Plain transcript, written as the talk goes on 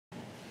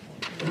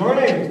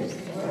morning.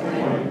 Good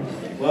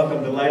morning.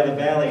 Welcome to Light of the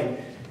Valley.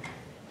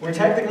 We're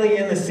technically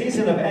in the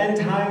season of end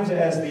times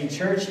as the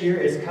church year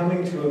is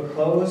coming to a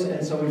close,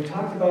 and so we've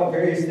talked about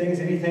various things,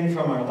 anything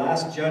from our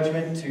last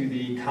judgment to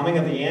the coming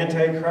of the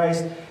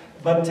Antichrist.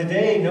 But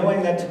today,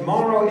 knowing that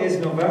tomorrow is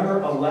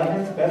November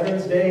 11th,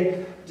 Veterans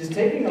Day, just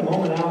taking a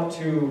moment out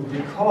to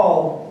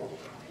recall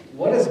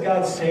what does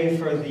God say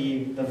for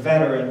the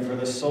veteran, for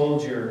the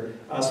soldier.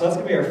 So that's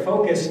going to be our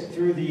focus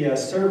through the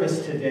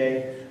service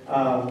today,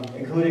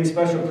 including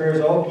special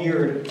prayers all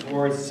geared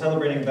towards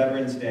celebrating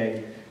Veterans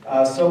Day.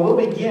 So we'll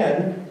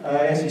begin,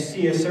 as you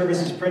see, a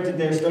service is printed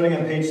there starting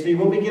on page 3.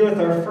 We'll begin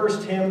with our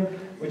first hymn,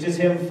 which is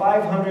hymn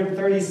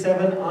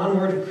 537,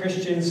 Onward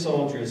Christian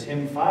Soldiers.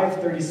 Hymn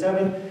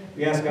 537.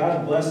 We ask God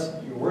to bless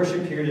your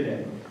worship here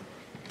today.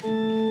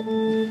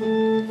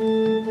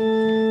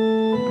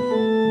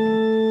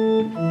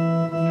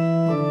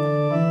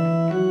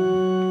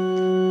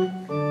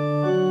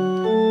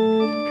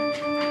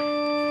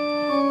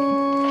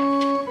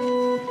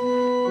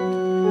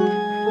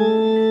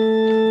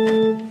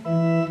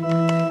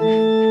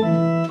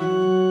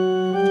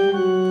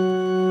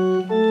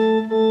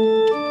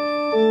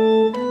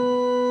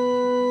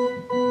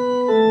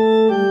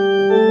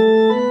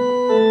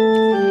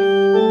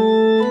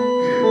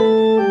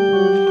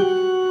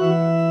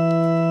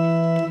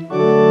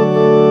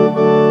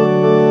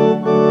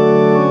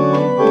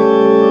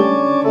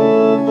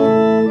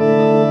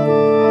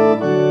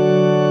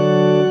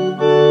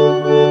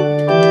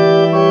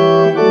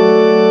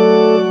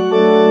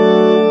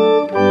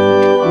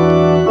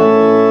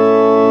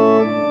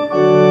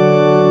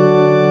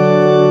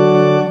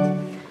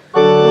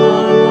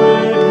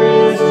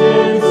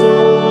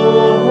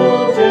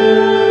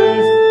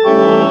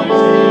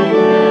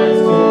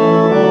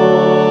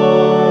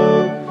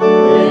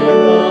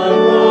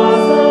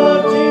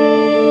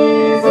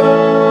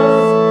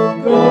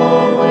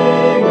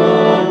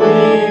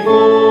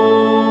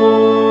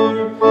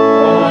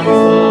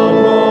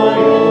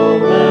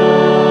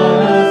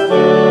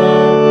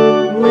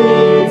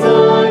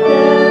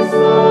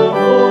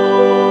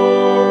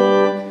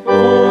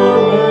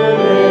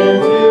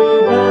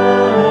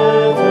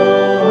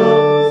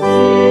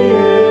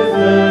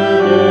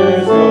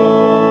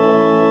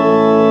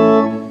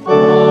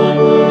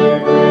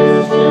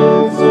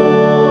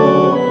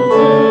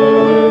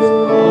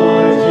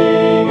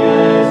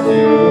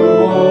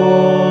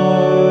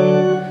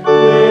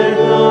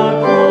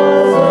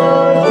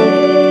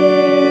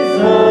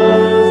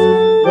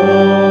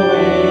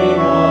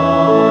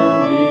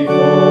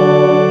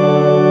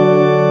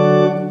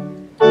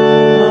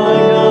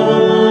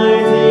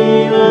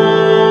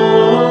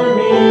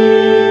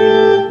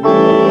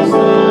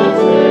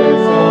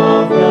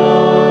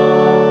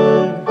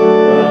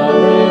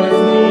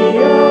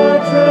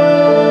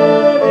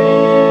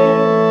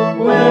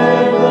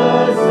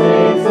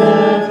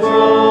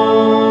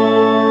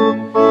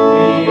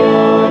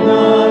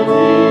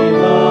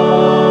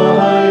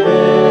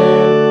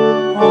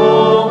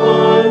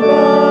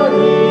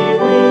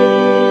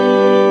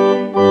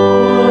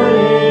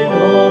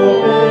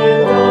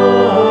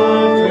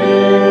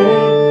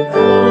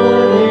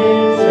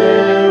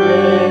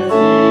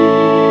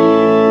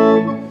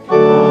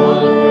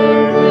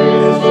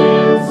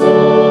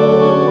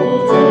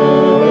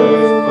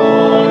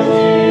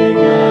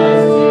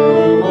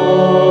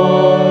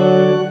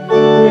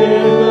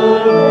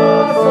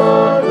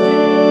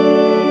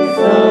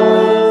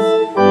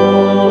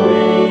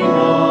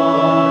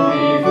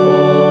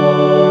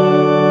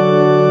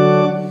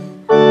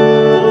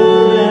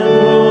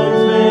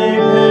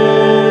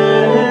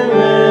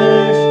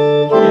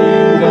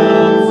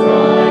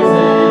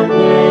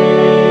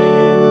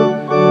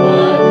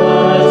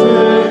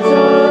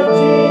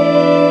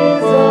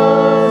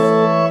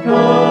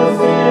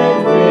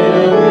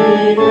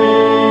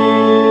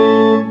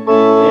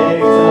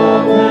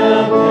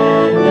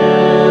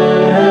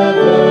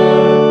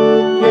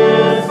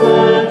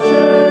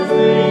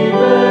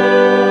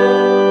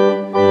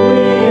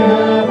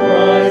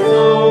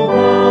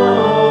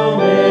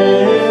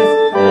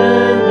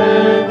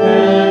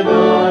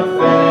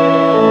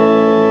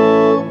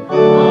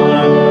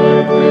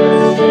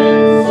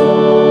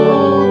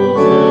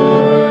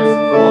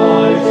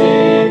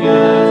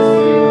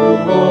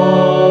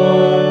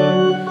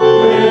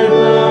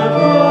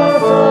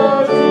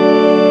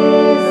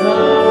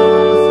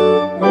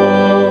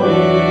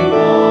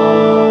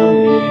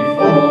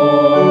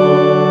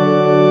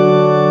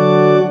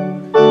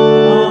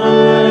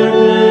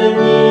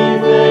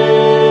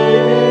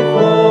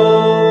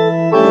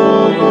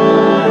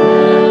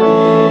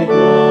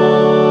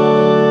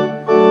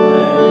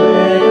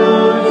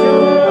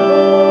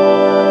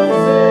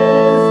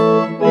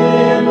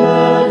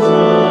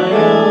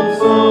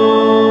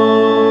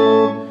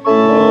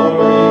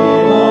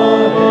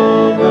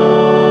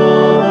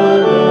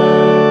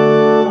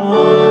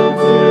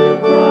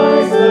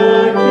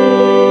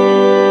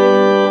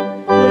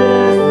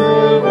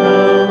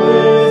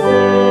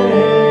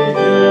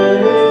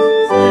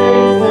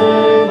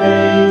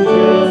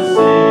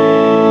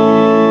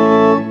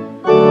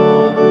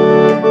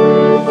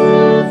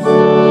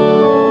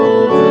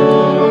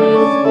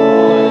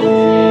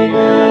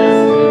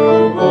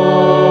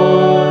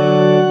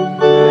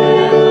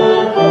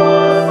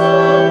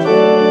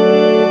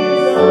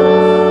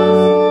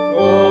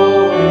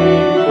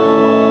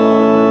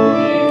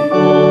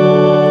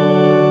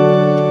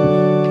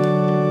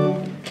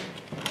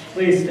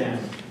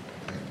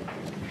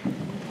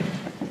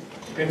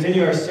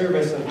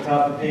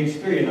 page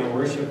 3 in our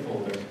worship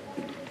folder.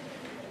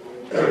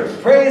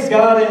 Praise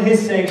God in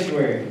His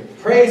sanctuary.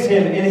 Praise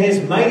Him in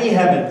His mighty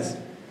heavens.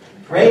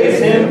 Praise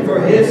Him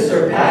for His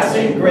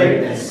surpassing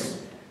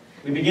greatness.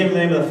 We begin in the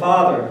name of the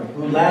Father,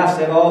 who laughs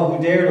at all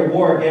who dare to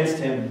war against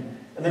Him.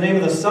 In the name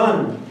of the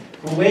Son,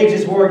 who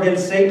wages war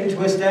against Satan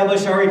to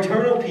establish our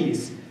eternal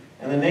peace.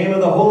 In the name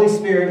of the Holy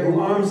Spirit, who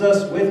arms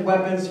us with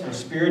weapons for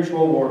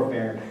spiritual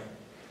warfare.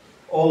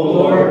 O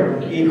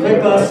Lord,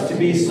 equip us to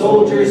be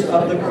soldiers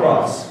of the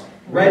cross,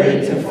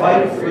 ready to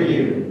fight for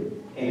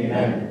you.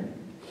 Amen.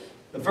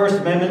 The First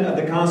Amendment of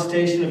the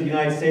Constitution of the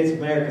United States of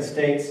America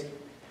states,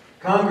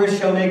 Congress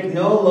shall make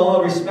no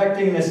law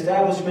respecting an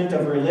establishment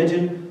of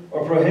religion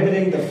or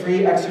prohibiting the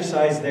free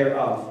exercise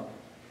thereof.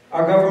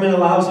 Our government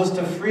allows us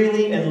to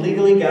freely and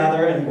legally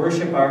gather and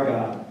worship our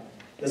God.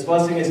 This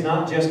blessing is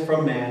not just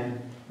from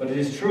man, but it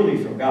is truly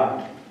from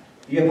God.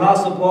 The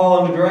Apostle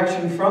Paul, under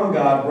direction from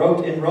God,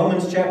 wrote in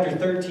Romans chapter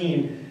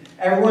 13,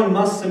 everyone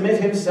must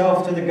submit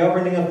himself to the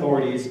governing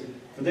authorities,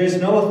 for there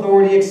is no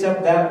authority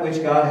except that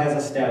which God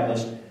has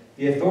established.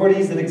 The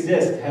authorities that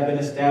exist have been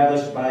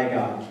established by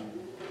God.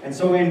 And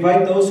so we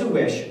invite those who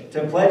wish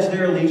to pledge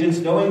their allegiance,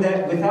 knowing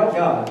that without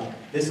God,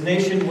 this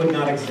nation would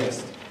not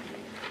exist.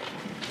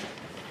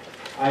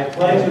 I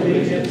pledge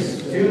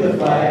allegiance to the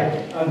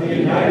flag of the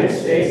United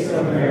States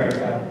of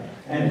America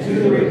and to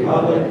the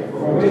republic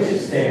for which it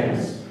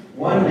stands,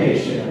 one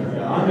nation,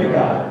 under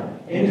God,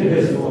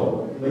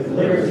 indivisible, with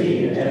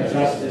liberty and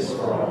justice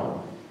for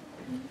all.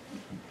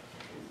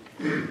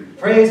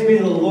 Praise be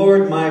to the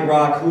Lord, my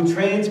rock, who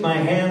trains my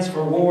hands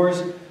for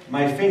wars,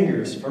 my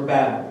fingers for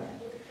battle.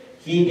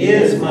 He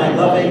is my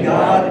loving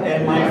God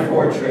and my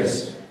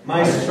fortress,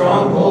 my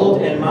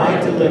stronghold and my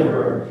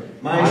deliverer,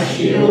 my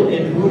shield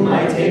in whom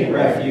I take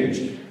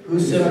refuge, who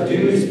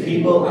subdues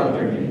people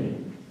under me.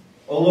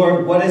 O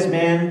Lord, what is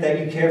man that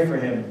you care for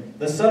him,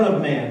 the Son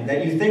of Man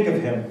that you think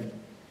of him?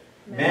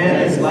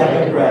 Man is like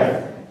a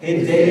breath,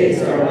 his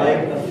days are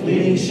like a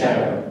fleeting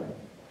shadow.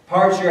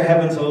 Part your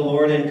heavens, O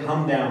Lord, and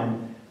come down.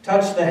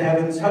 Touch the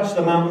heavens, touch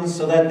the mountains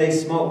so that they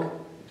smoke.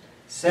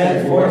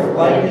 Send forth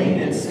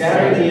lightning and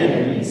scatter the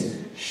enemies.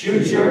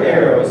 Shoot your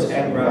arrows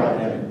and rout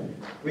them.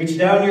 Reach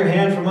down your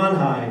hand from on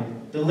high.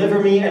 Deliver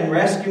me and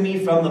rescue me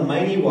from the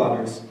mighty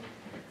waters,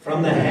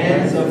 from the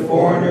hands of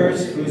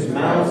foreigners whose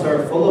mouths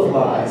are full of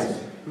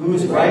lies,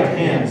 whose right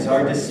hands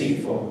are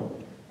deceitful.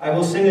 I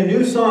will sing a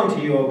new song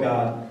to you, O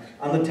God.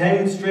 On the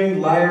 10-stringed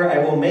lyre I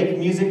will make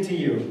music to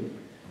you.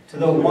 To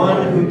the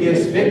one who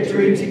gives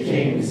victory to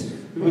kings,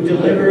 who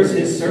delivers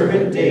his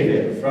servant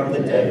David from the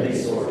deadly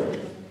sword.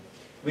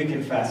 We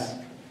confess.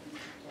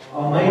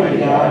 Almighty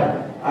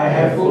God, I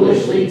have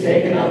foolishly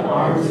taken up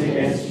arms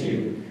against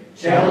you,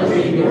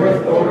 challenging your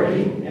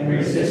authority and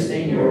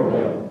resisting your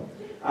will.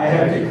 I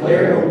have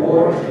declared a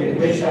war in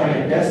which I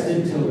am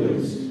destined to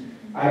lose.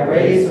 I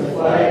raise the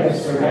flag of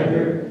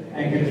surrender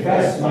and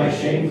confess my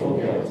shameful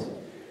guilt.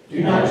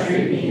 Do not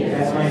treat me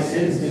as my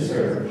sins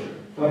deserve,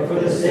 but for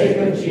the sake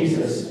of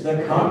Jesus,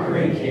 the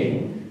conquering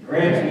King,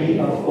 grant me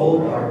a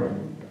full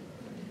pardon.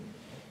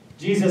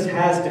 Jesus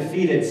has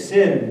defeated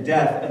sin,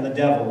 death, and the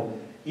devil.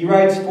 He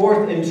rides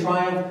forth in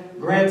triumph,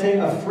 granting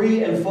a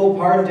free and full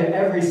pardon to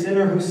every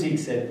sinner who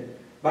seeks it.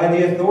 By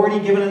the authority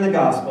given in the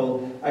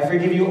gospel, I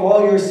forgive you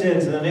all your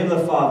sins in the name of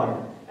the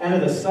Father, and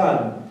of the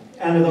Son,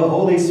 and of the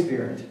Holy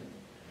Spirit.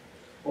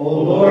 O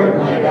Lord,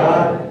 my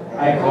God,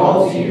 I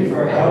called to you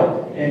for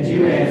help, and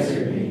you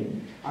answered me.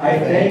 I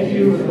thank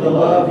you for the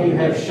love you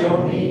have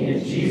shown me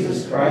in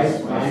Jesus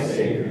Christ, my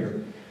Savior.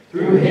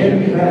 Through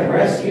him you have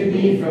rescued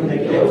me from the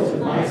guilt of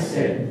my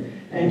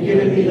sin, and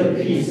given me the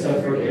peace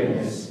of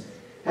forgiveness.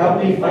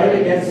 Help me fight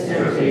against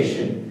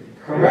temptation,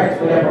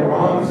 correct whatever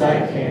wrongs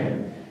I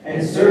can,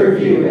 and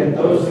serve you and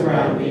those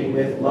around me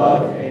with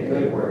love and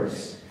good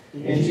works.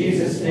 In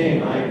Jesus'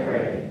 name I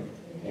pray.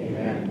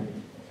 Amen.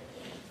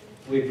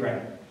 We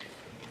pray.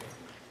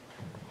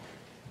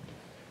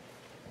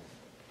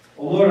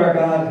 O Lord our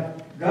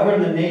God,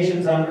 govern the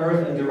nations on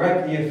earth and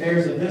direct the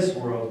affairs of this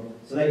world,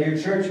 so that your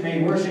church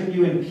may worship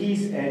you in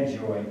peace and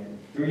joy.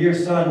 Through your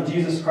Son,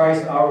 Jesus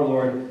Christ our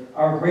Lord,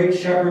 our great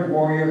shepherd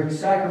warrior who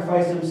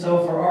sacrificed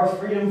himself for our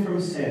freedom from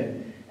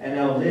sin, and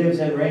now lives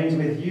and reigns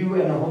with you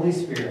and the Holy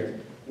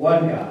Spirit,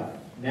 one God,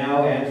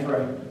 now and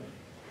forever.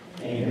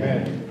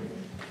 Amen.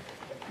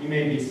 You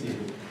may be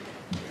seated.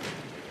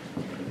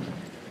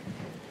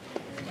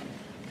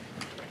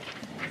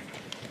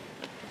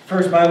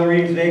 First Bible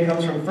reading today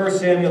comes from 1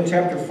 Samuel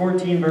chapter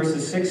 14,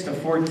 verses 6 to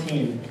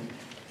 14.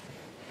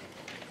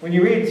 When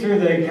you read through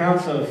the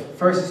accounts of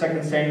 1st and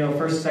 2nd Samuel,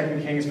 1st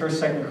and 2nd Kings,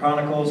 1st and 2nd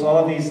Chronicles, all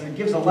of these, it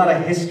gives a lot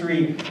of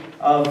history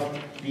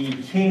of the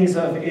kings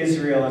of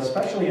Israel,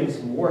 especially in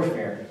some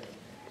warfare.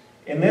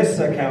 In this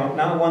account,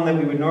 not one that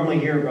we would normally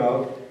hear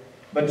about,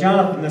 but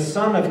Jonathan, the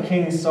son of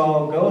King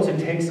Saul, goes and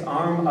takes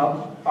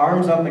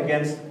arms up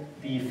against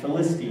the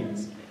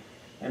Philistines.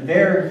 And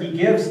there he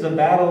gives the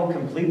battle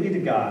completely to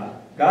God.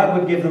 God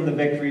would give them the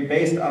victory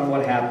based on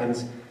what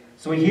happens.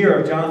 So we hear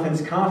of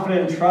Jonathan's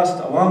confident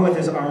trust along with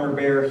his armor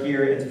bearer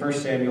here in 1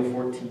 Samuel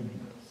 14.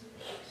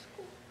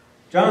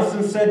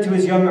 Jonathan said to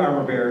his young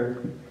armor-bearer,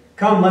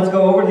 "Come, let's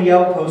go over to the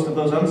outpost of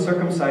those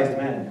uncircumcised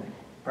men.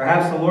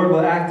 Perhaps the Lord will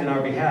act in our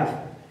behalf.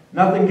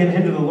 Nothing can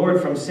hinder the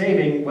Lord from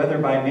saving, whether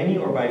by many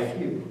or by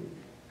few."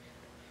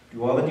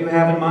 "Do all that you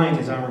have in mind,"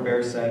 his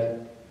armor-bearer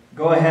said.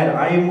 "Go ahead,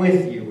 I am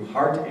with you,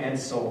 heart and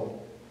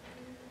soul."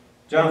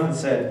 Jonathan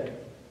said,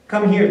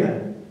 "Come here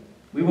then.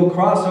 We will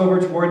cross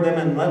over toward them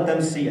and let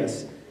them see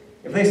us.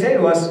 If they say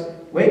to us,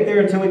 'Wait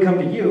there until we come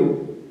to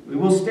you,' we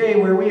will stay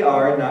where we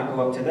are and not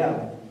go up to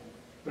them.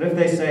 But if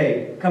they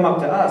say, 'Come up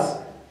to us,'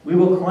 we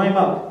will climb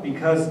up,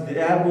 because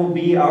that will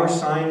be our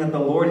sign that the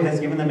Lord has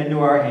given them into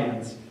our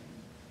hands."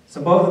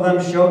 So both of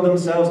them showed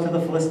themselves to the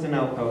Philistine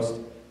outpost.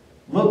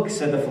 "Look,"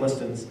 said the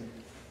Philistines,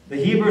 "the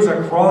Hebrews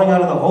are crawling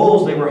out of the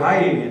holes they were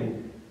hiding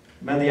in."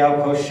 The men of the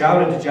outpost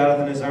shouted to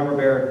Jonathan, his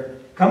armor-bearer,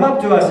 "Come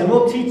up to us and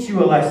we'll teach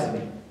you a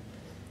lesson."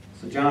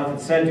 So Jonathan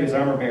said to his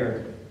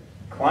armor-bearer,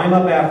 "Climb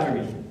up after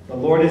me. The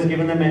Lord has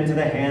given them into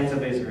the hands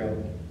of Israel."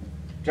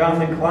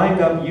 Jonathan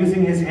climbed up,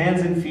 using his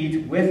hands and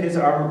feet, with his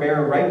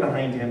armor-bearer right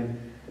behind him.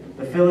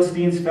 The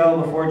Philistines fell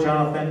before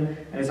Jonathan,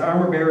 and his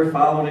armor-bearer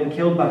followed and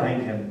killed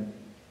behind him.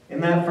 In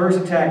that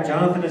first attack,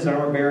 Jonathan and his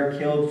armor-bearer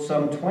killed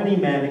some 20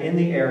 men in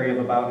the area of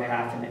about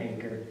half an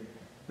acre.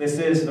 This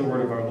is the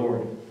word of our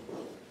Lord.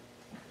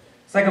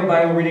 Second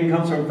Bible reading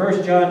comes from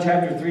 1 John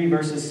chapter 3,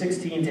 verses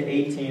 16 to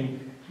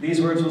 18.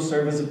 These words will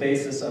serve as the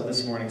basis of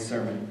this morning's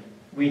sermon.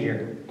 We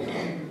hear,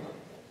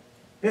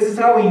 "This is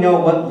how we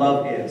know what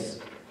love is.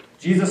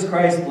 Jesus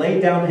Christ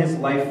laid down his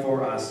life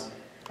for us,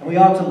 and we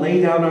ought to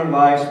lay down our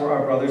lives for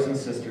our brothers and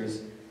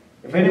sisters.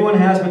 If anyone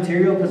has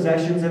material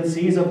possessions and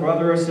sees a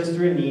brother or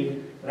sister in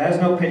need, but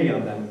has no pity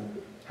on them,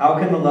 how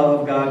can the love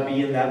of God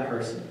be in that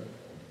person?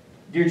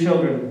 Dear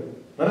children,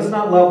 let us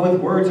not love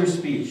with words or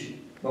speech,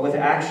 but with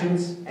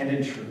actions and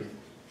in truth."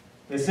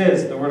 This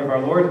is the word of our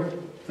Lord.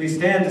 Please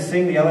stand to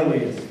sing the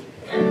Alleluias.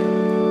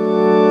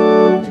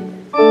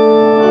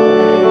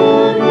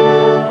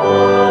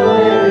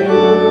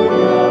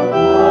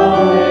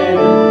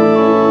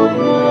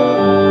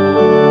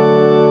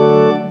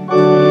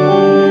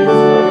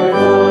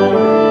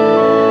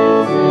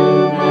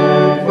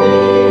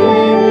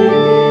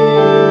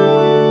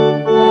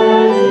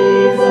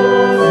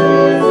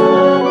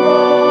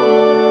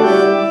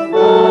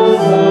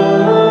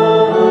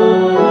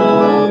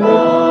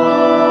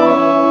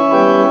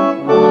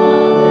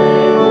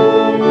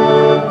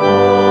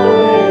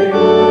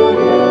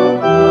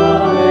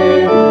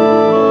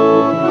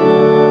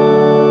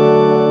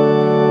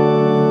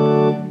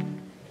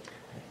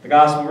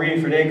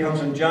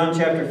 John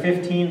chapter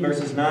 15,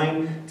 verses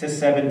 9 to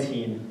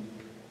 17.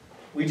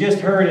 We just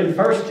heard in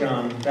 1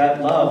 John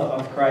that love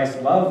of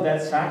Christ, love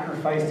that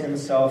sacrificed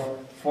himself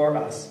for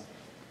us.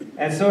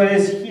 And so it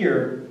is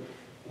here,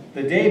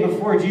 the day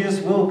before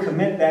Jesus will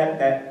commit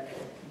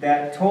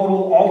that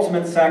total,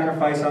 ultimate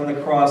sacrifice on the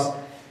cross.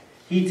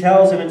 He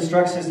tells and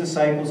instructs his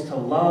disciples to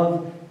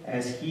love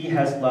as he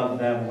has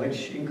loved them,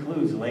 which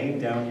includes laying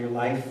down your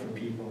life for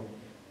people.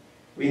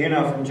 We hear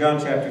now from John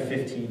chapter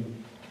 15.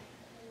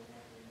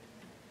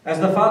 "As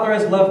the Father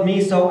has loved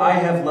me, so I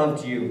have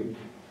loved you.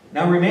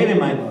 Now remain in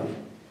my love.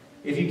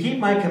 If you keep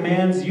my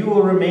commands, you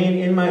will remain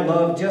in my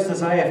love, just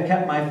as I have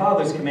kept my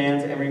Father's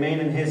commands and remain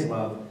in his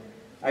love.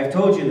 I have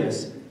told you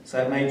this, so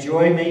that my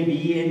joy may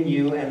be in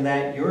you and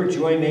that your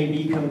joy may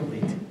be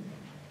complete.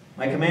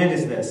 My command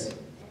is this: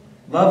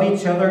 love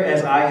each other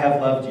as I have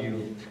loved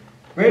you.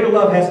 Greater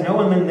love has no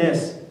one than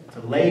this,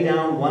 to lay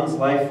down one's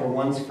life for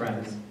one's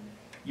friends.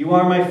 You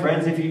are my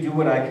friends if you do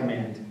what I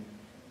command.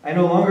 I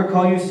no longer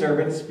call you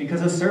servants,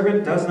 because a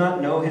servant does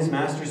not know his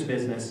master's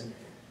business.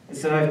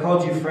 Instead, I have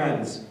called you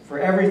friends, for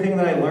everything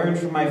that I learned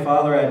from my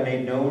Father I have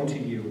made known to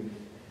you.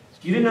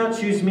 You did not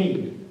choose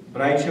me,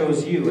 but I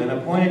chose you and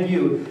appointed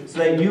you so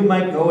that you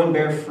might go and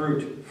bear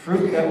fruit,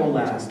 fruit that will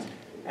last,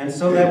 and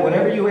so that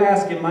whatever you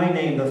ask in my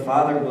name, the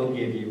Father will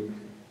give you.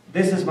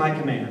 This is my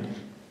command: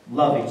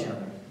 love each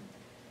other."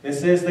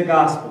 This is the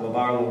gospel of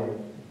our Lord.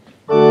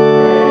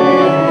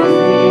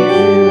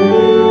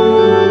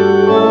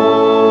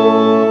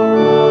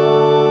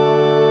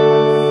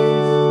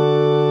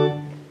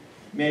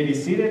 May be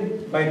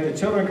seated. Invite the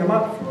children to come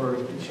up for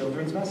the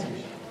children's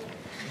message.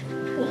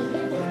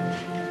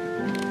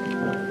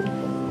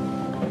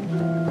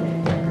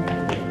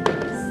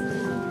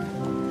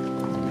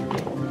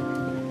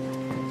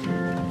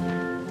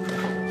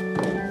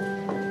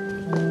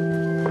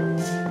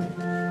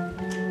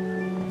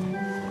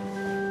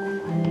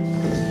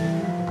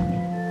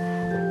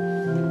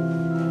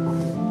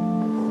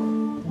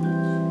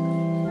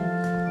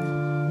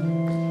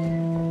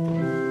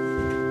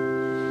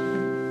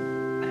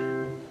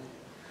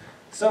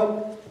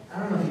 So, I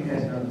don't know if you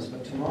guys know this,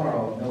 but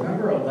tomorrow,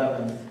 November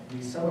 11th,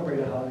 we celebrate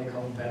a holiday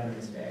called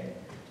Veterans Day.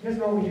 You guys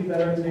know what we do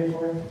Veterans Day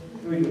for?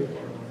 What do we do it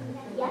for?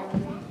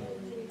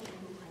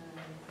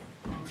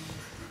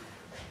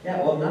 Yeah,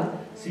 well,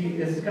 see,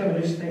 this is kind of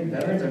an interesting thing.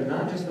 Veterans are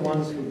not just the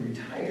ones who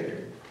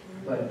retired,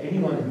 but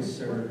anyone who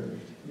served.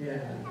 Yeah,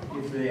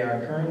 if they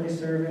are currently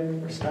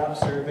serving or stopped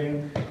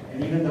serving,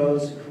 and even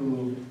those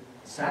who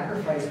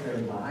sacrificed their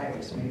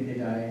lives. Maybe they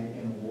died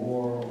in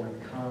war or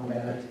in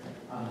combat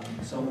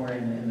somewhere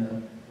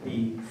in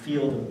the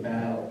field of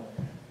battle.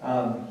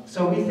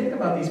 So we think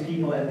about these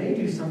people, and they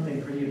do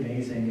something pretty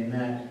amazing in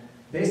that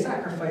they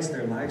sacrifice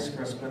their lives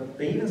for us, but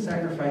they even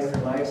sacrifice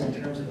their lives in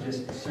terms of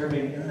just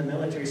serving in the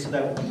military so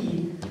that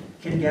we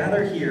can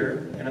gather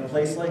here in a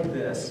place like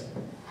this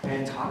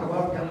and talk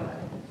about God.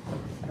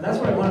 And that's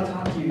what I want to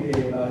talk to you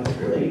today about. It's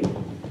really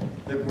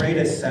the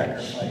greatest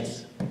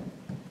sacrifice.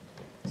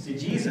 See,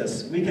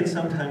 Jesus, we can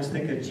sometimes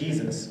think of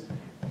Jesus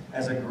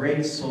as a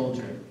great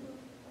soldier.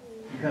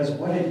 Because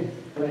what did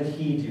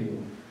he do?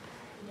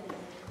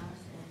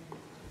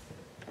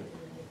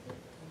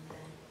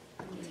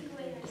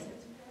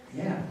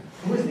 Yeah.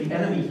 Who was the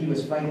enemy he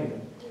was fighting?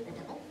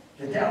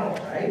 The devil,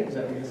 right? Is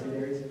that what you're going to say,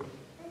 Darius?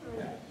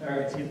 Yeah. All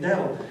right, see, the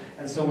devil.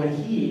 And so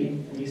when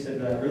you said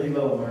really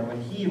low, Mark,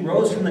 when he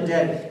rose from the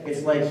dead,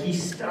 it's like he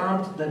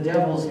stomped the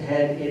devil's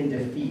head in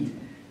defeat.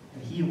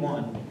 And he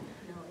won. No,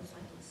 it's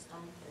like he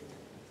stomped the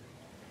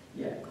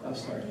devil. Yeah, I'm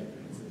sorry.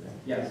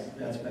 Yes,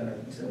 that's better.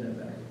 You said that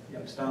better.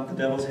 Yep, stomp the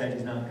devil's head.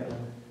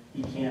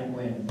 He can't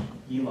win.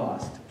 He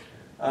lost.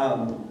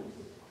 The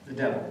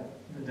devil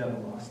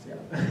lost, yeah.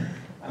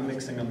 I'm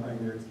mixing up my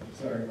words.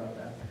 Sorry about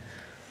that.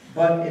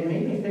 But it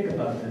made me think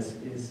about this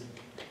is,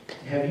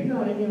 have you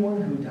known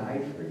anyone who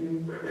died for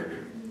you?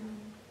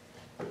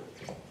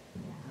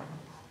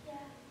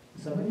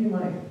 Some of you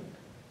might.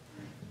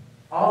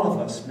 All of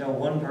us know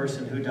one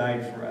person who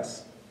died for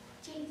us.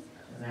 And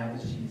that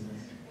was Jesus.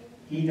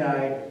 He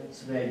died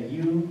so that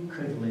you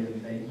could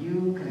live, that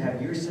you could have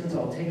your sins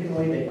all taken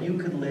away, that you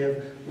could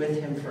live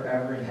with him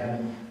forever in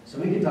heaven. So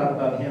we could talk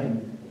about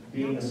him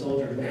being the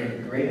soldier who made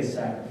the greatest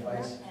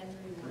sacrifice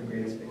for the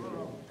greatest victory.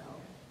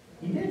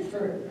 He did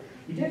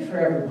for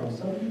everyone.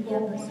 Some people, yeah,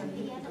 but some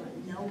people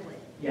don't know it.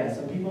 Yeah,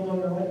 some people don't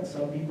know it, and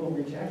some people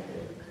reject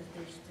it. Because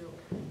they're still,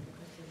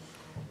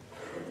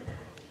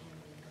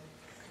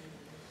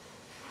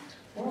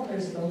 Well,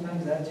 there's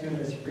sometimes that too, and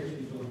there's rich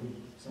people who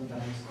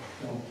sometimes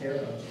don't care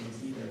about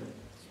Jesus either.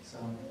 So,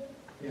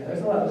 yeah,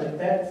 there's a lot of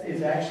that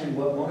is actually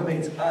what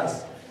motivates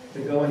us to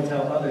go and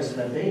tell others so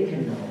that they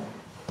can know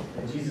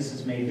that Jesus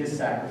has made his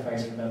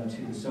sacrifice for them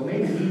too. So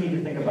maybe we need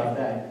to think about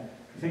that.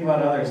 Think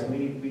about others.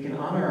 We can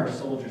honor our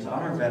soldiers,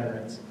 honor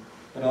veterans,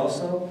 but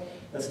also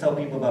let's tell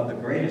people about the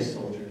greatest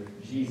soldier,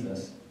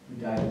 Jesus, who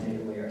died to take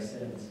away our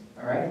sins.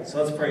 All right? So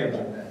let's pray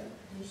about that.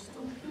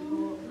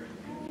 who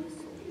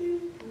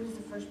was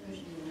the first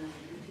person you know?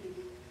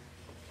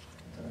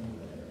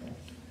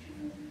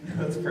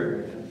 Let's pray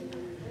right now.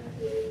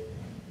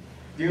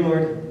 Dear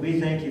Lord, we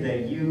thank you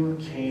that you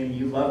came,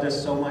 you loved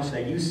us so much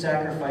that you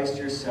sacrificed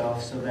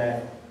yourself so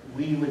that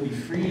we would be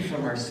freed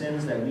from our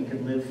sins, that we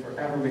could live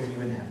forever with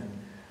you in heaven.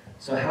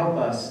 So help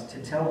us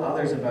to tell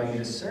others about you,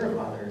 to serve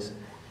others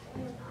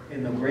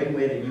in the great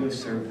way that you have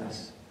served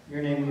us. In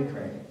your name we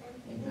pray.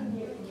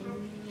 Amen.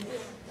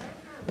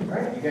 All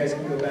right, you guys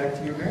can go back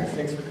to your parents.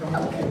 Thanks for coming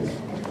up this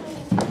morning.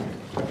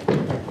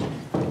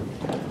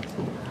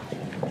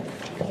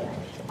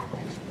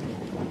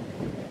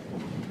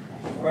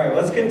 All right,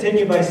 let's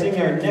continue by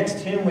singing our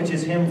next hymn, which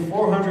is hymn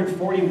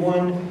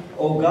 441,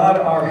 O God,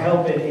 our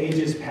help in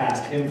ages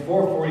past. Hymn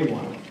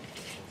 441.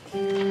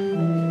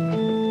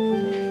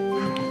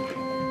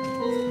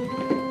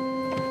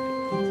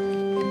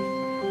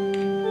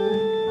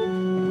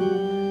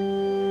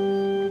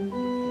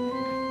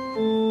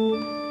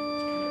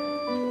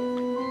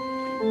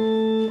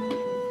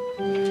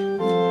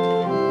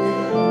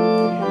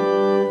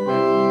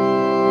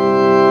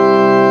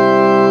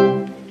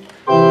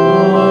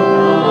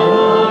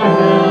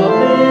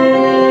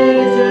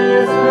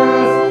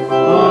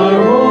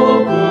 Our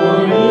hope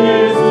for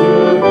years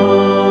to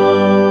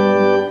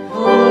come.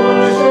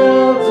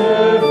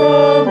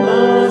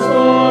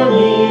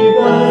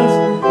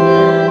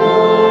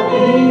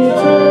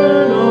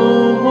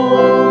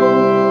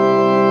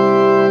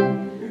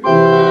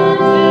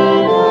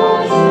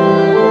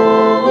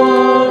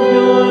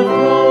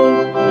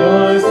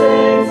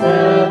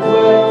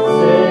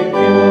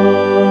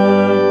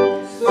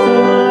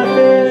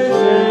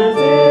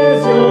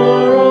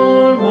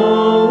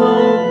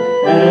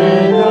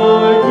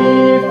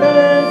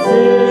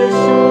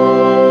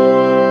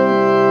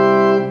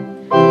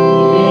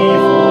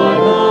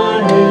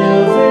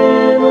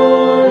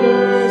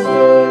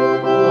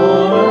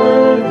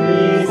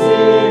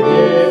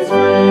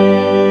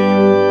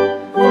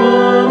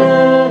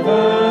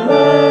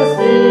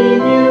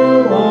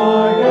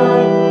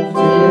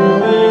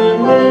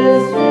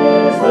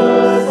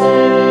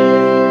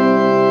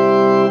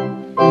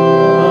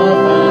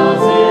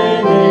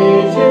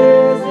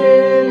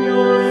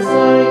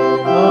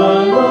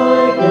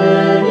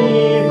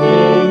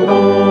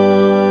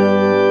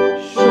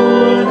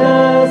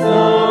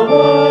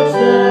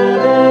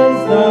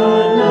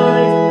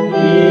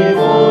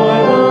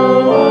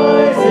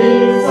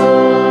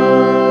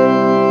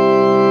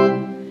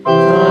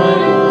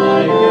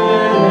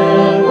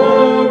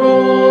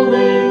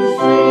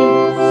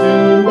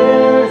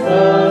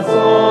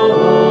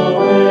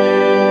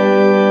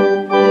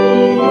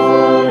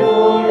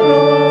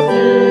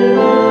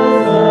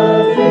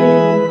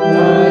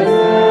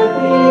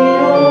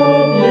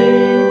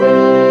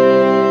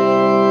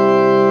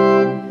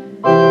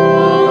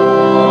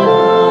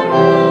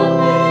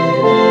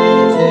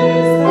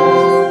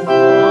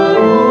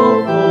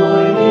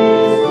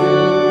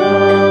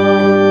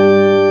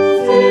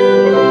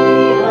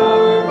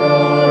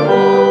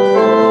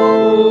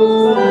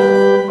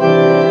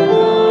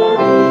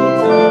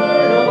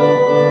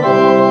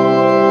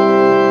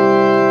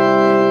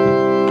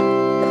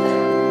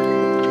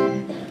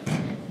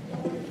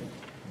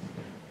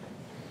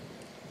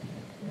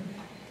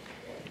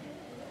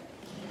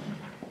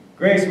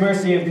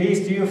 mercy, and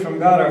peace to you from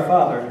God our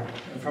Father,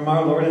 and from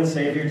our Lord and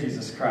Savior,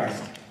 Jesus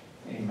Christ.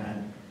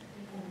 Amen.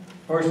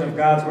 The portion of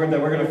God's Word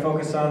that we're going to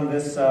focus on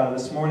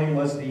this morning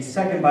was the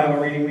second Bible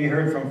reading we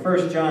heard from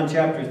 1 John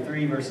chapter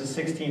 3, verses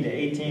 16 to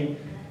 18.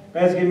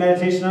 But as we get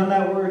meditation on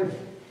that Word,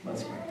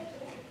 let's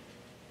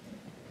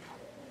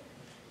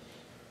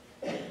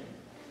pray.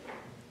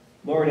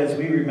 Lord, as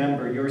we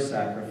remember your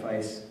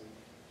sacrifice,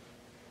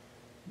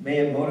 may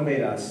it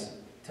motivate us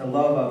to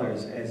love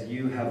others as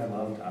you have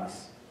loved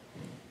us.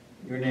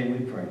 In your name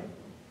we pray.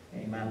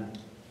 Amen.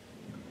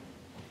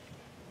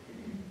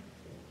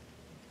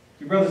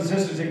 Your brothers and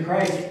sisters in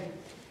Christ,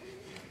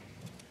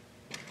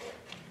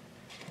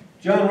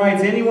 John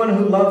writes, anyone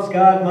who loves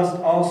God must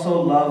also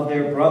love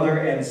their brother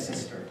and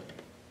sister.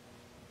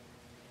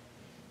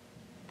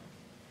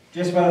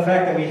 Just by the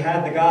fact that we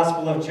had the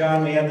Gospel of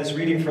John, we had this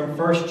reading from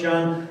 1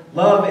 John,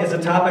 love is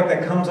a topic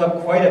that comes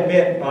up quite a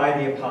bit by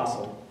the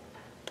apostle.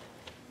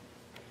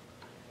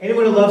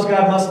 Anyone who loves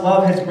God must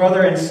love his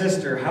brother and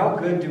sister. How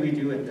good do we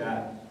do at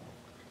that?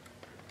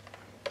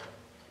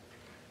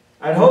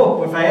 I'd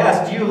hope, if I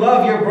asked, do you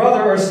love your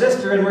brother or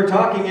sister, and we're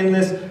talking in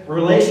this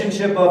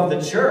relationship of the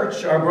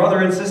church, our brother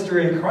and sister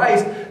in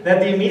Christ,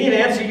 that the immediate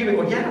answer you give,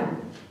 well, yeah.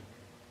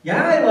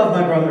 Yeah, I love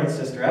my brother and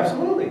sister,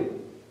 absolutely.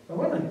 But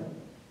wouldn't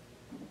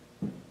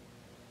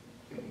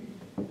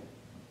I?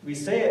 We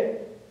say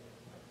it.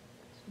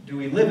 Do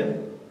we live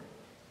it?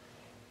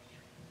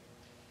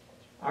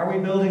 Are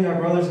we building our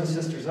brothers and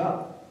sisters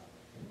up?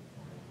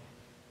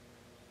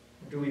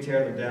 Or do we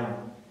tear them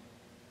down?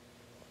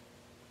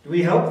 Do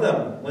we help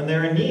them when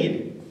they're in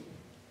need?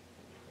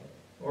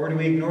 Or do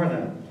we ignore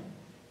them?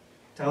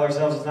 Tell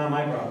ourselves it's not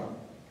my problem.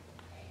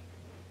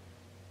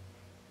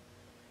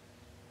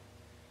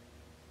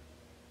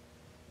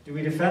 Do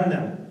we defend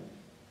them?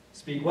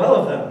 Speak well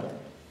of them?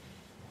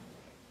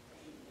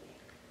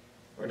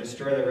 Or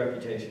destroy their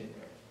reputation?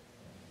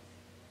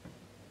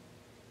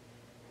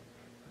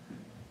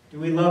 Do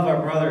we love our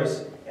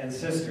brothers and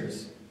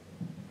sisters?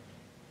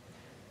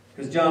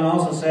 Because John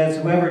also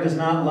says, whoever does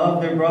not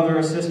love their brother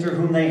or sister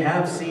whom they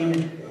have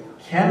seen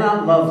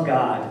cannot love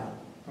God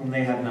whom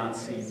they have not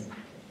seen.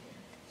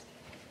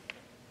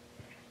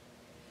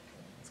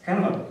 It's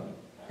kind of a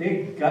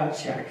big gut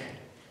check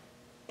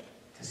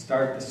to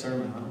start the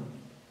sermon on.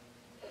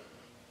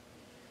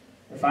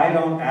 If I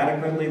don't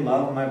adequately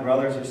love my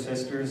brothers or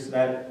sisters,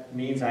 that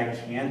means I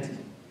can't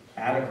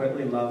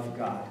adequately love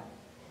God.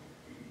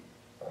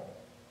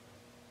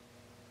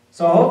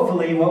 So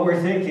hopefully what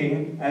we're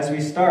thinking as we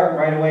start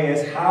right away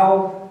is,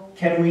 how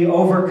can we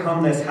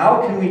overcome this?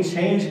 How can we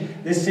change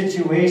this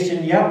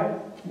situation?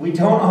 Yep, we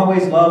don't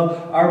always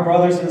love our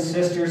brothers and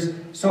sisters,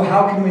 so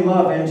how can we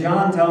love? And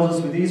John tells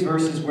us with these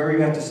verses where we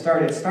have to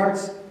start. It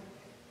starts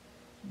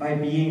by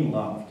being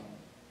loved.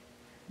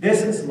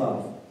 This is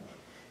love.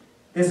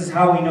 This is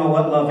how we know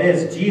what love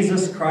is.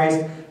 Jesus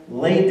Christ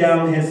laid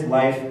down his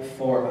life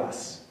for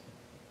us.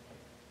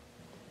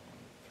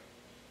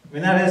 I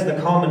mean, that is the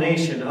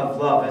culmination of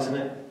love, isn't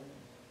it?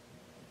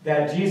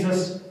 That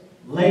Jesus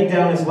laid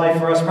down his life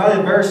for us. Probably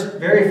the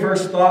very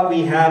first thought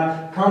we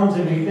have comes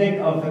when we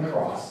think of the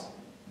cross.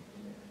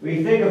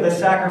 We think of the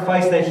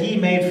sacrifice that he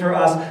made for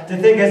us. To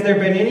think, has there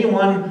been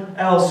anyone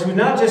else who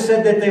not just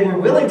said that they were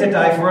willing to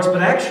die for us,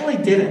 but actually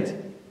didn't?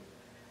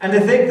 And to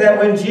think that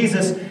when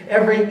Jesus,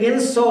 every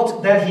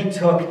insult that he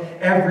took,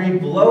 every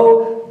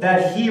blow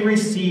that he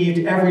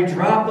received, every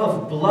drop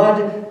of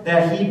blood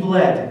that he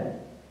bled,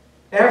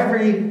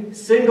 every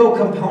single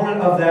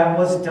component of that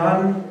was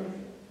done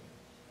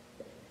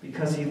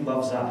because he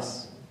loves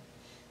us.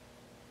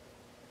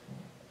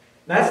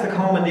 That's the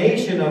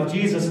culmination of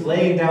Jesus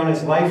laying down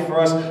his life for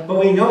us. But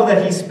we know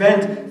that he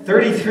spent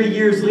 33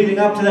 years leading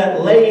up to that,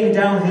 laying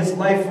down his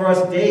life for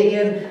us day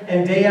in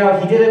and day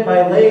out. He did it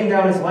by laying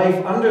down his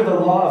life under the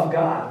law of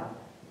God.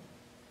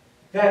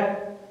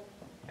 That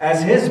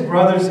as his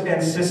brothers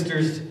and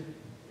sisters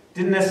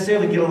didn't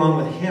necessarily get along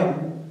with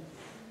him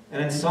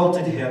and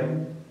insulted him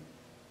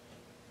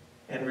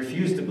and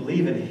refused to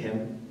believe in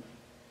him,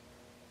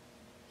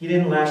 he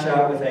didn't lash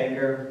out with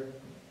anger.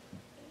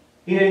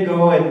 He didn't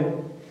go and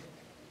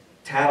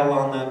tattle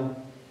on them.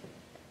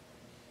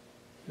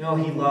 No,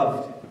 he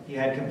loved. He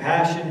had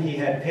compassion. He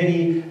had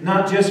pity,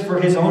 not just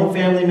for his own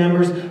family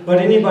members, but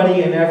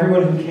anybody and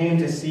everyone who came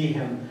to see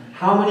him.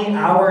 How many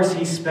hours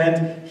he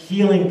spent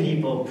healing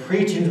people,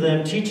 preaching to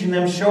them, teaching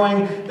them,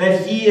 showing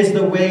that he is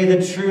the way,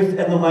 the truth,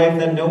 and the life,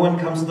 that no one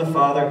comes to the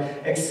Father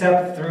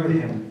except through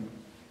him.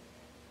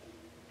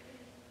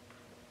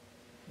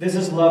 This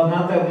is love,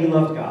 not that we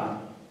loved God,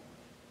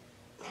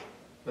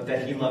 but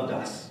that he loved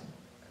us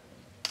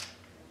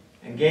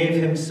and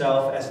gave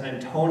himself as an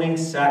atoning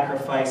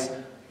sacrifice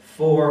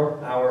for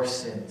our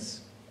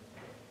sins.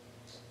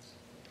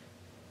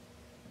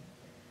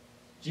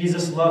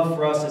 Jesus' love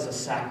for us is a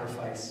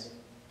sacrifice.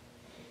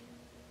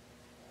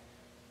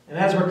 And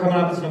as we're coming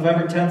up, it's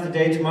November 10th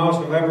today. Tomorrow's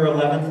November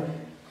 11th.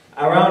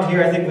 Around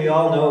here, I think we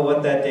all know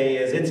what that day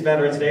is. It's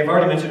Veterans Day. I've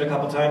already mentioned it a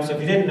couple times, so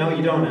if you didn't know,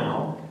 you don't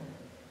now.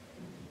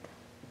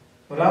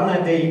 But on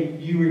that day,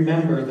 you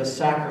remember the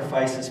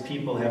sacrifices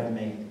people have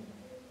made.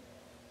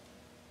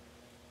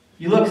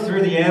 You look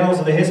through the annals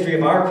of the history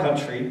of our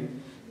country,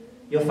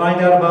 you'll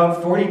find out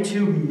about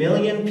 42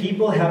 million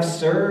people have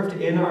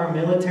served in our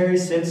military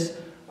since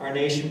our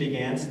nation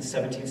began, since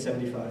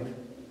 1775.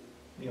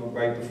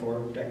 Right before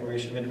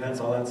Declaration of Independence,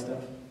 all that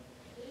stuff.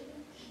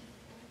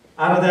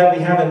 Out of that,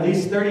 we have at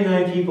least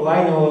 39 people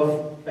I know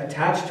of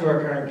attached to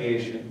our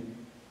congregation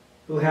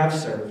who have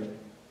served.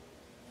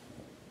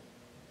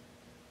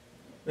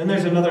 Then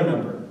there's another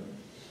number.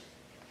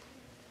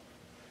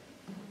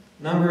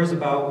 Number is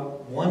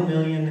about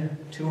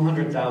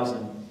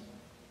 1,200,000.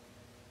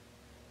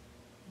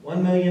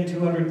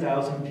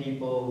 1,200,000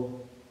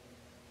 people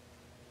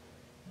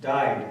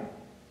died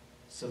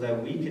so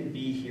that we could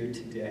be here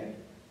today.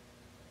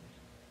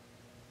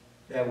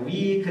 That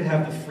we could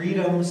have the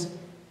freedoms,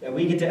 that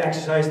we get to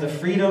exercise the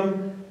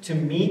freedom to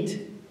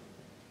meet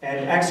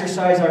and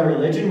exercise our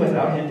religion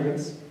without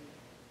hindrance.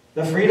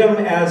 The freedom,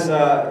 as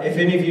if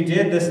any of you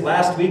did this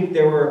last week,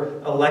 there were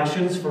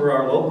elections for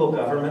our local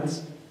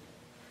governments.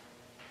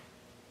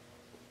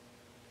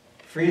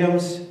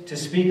 Freedoms to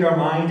speak our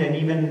mind and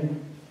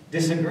even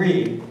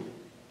disagree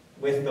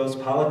with those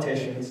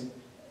politicians.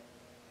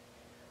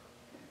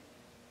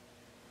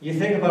 You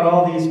think about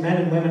all these men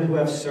and women who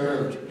have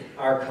served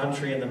our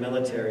country in the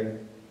military,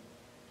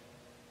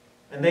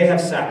 and they have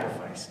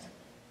sacrificed.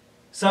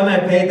 Some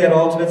have paid that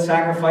ultimate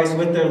sacrifice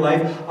with their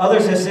life.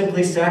 Others have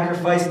simply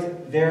sacrificed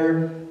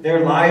their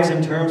lives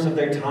in terms of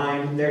their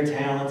time, their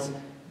talents.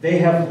 They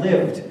have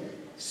lived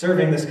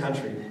serving this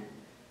country.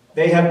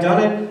 They have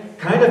done it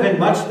kind of in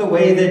much the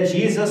way that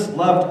Jesus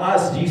loved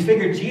us. You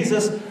figure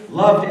Jesus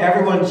loved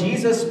everyone.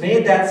 Jesus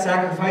made that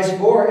sacrifice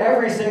for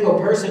every single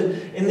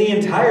person in the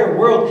entire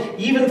world.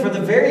 Even for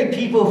the very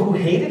people who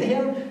hated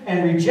him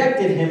and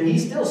rejected him, he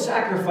still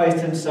sacrificed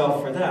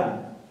himself for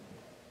them.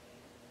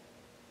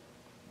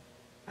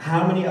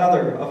 How many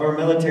other of our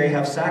military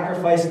have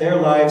sacrificed their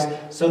lives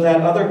so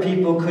that other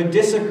people could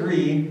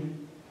disagree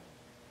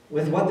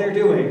with what they're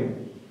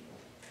doing?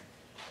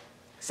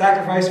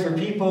 Sacrifice for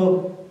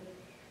people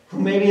who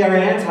maybe are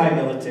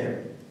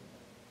anti-military.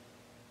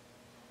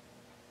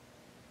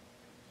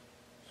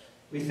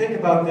 We think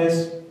about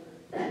this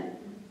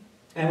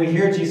and we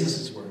hear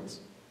Jesus' words.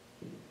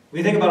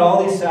 We think about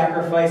all these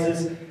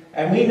sacrifices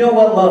and we know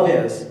what love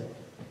is.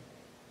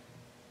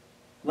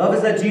 Love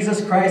is that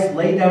Jesus Christ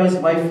laid down his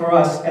life for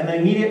us, and the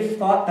immediate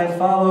thought that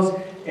follows,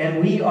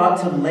 and we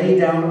ought to lay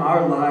down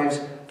our lives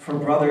for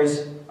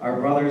our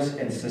brothers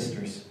and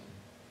sisters.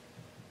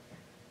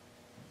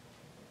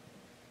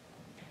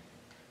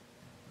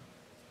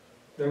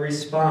 The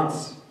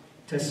response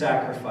to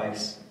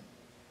sacrifice.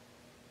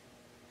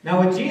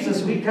 Now with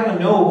Jesus, we kind of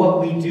know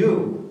what we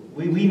do.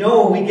 We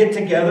know we get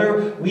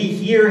together, we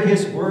hear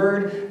his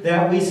word,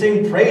 that we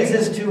sing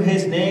praises to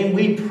his name,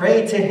 we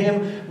pray to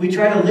him, we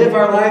try to live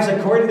our lives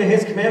according to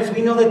his commandments.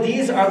 We know that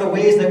these are the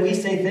ways that we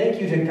say thank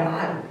you to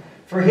God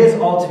for his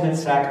ultimate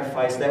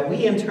sacrifice, that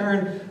we in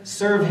turn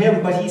serve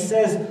him. But he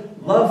says,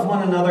 love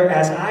one another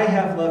as I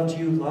have loved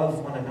you,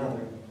 love one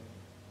another.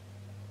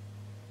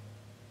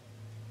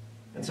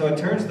 And so it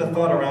turns the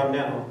thought around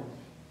now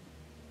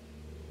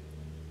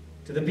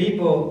to the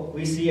people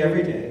we see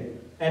every day.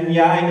 And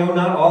yeah, I know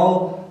not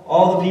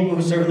all the people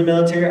who serve in the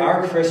military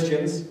are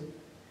Christians,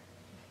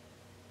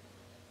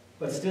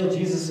 but still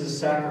Jesus'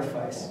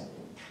 sacrifice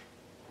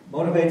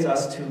motivates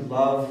us to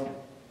love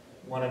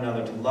one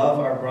another, to love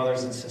our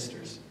brothers and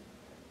sisters.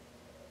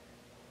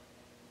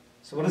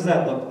 So what does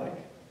that look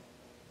like?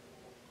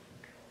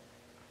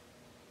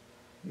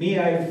 Me,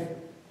 I've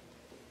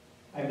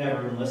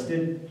never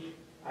enlisted.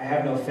 I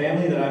have no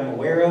family that I'm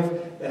aware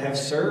of that have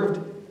served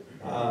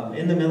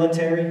in the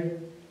military.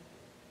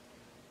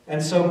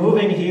 And so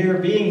moving here,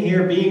 being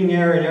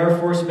near an Air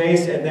Force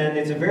base, and then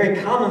it's a very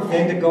common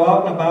thing to go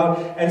out and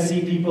about and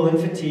see people in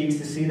fatigues,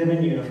 to see them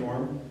in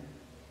uniform.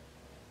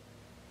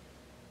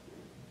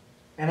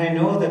 And I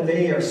know that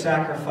they are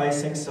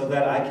sacrificing so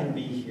that I can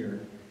be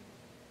here,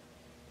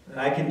 that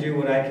I can do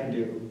what I can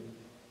do.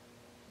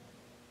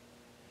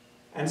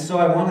 And so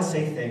I want to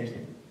say thank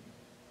you.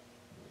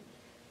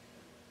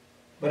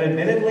 But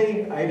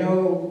admittedly, I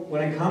know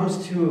when it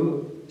comes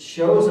to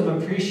shows of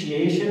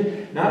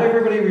appreciation, not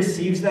everybody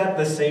receives that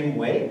the same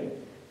way.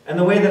 And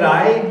the way that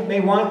I may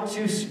want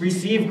to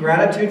receive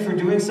gratitude for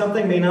doing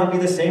something may not be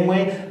the same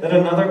way that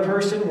another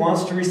person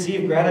wants to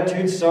receive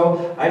gratitude.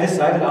 So I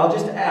decided I'll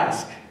just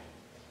ask.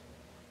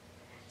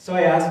 So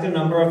I asked a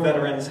number of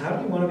veterans, how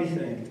do you want to be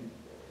thanked?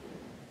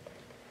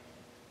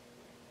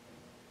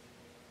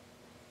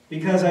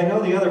 Because I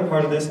know the other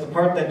part of this, the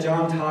part that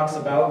John talks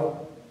about.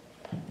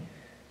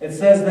 It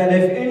says that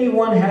if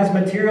anyone has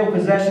material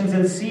possessions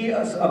and sees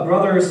a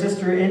brother or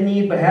sister in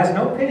need but has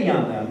no pity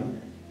on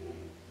them,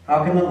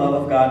 how can the love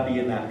of God be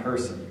in that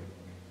person?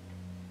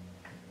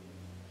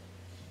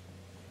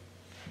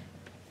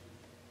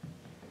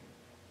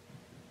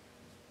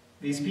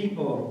 These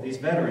people, these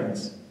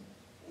veterans,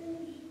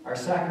 are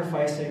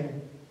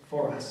sacrificing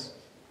for us.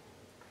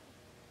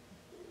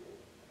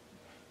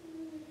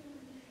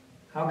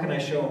 How can I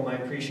show my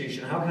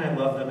appreciation? How can I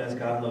love them as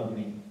God loved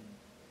me?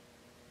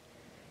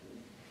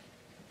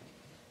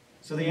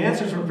 So the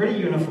answers were pretty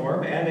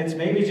uniform, and it's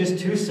maybe just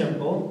too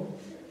simple,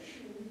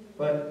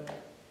 but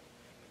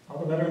all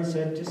the veterans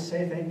said, just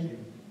say thank you.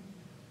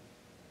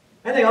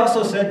 And they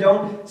also said,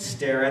 don't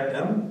stare at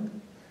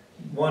them,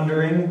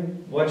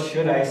 wondering, what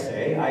should I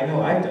say? I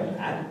know I've done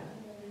that.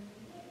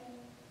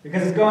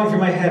 Because it's going through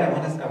my head,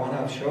 I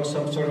want to show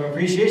some sort of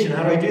appreciation.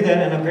 How do I do that?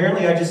 And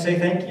apparently I just say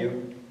thank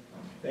you.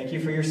 Thank you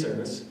for your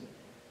service.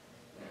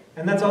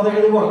 And that's all they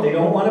really want. They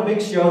don't want a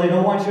big show. They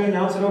don't want you to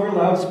announce it over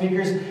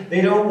loudspeakers. They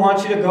don't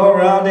want you to go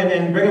around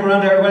and bring them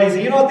around to everybody and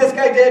say, you know what this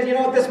guy did? You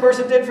know what this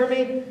person did for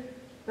me?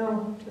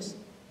 No, just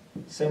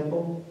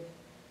simple,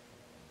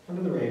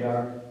 under the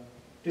radar,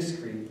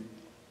 discreet.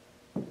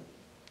 And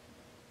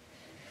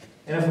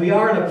if we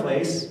are in a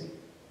place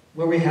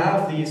where we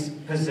have these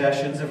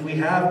possessions, if we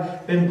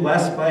have been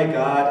blessed by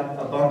God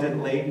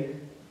abundantly,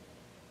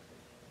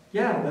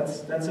 yeah,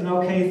 that's an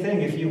okay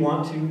thing if you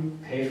want to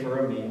pay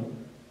for a meal,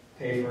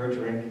 pay for a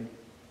drink.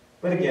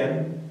 But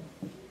again,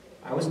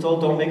 I was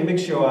told don't make a big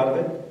show out of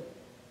it.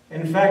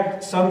 In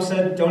fact, some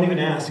said don't even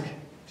ask,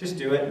 just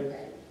do it.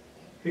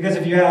 Because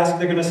if you ask,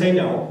 they're going to say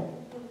no,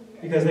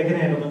 because they can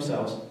handle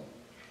themselves.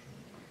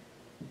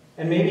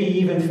 And maybe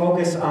even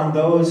focus on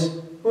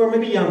those who are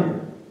maybe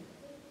younger.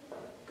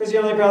 Because,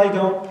 they probably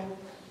don't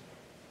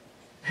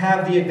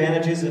have the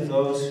advantages of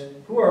those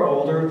who are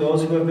older,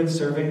 those who have been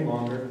serving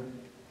longer.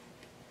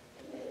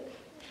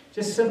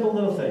 Just simple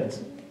little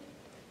things.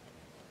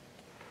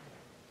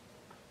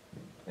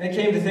 And I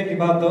came to think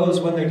about those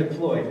when they're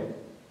deployed.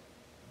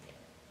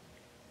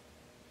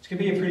 Which can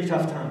be a pretty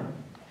tough time.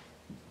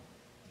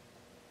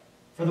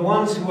 For the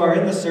ones who are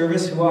in the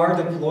service, who are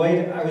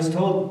deployed, I was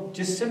told,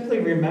 just simply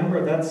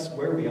remember that's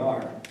where we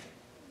are.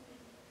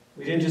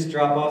 We didn't just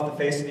drop off the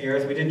face of the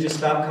earth. We didn't just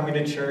stop coming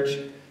to church.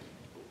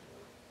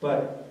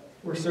 But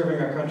we're serving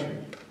our country.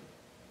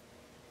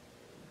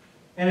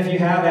 And if you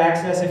have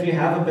access, if you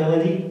have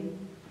ability,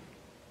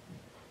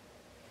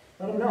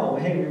 let them know,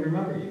 hey, we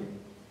remember you.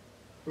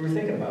 We were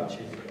thinking about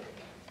you.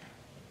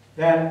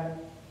 That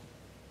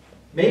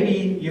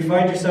maybe you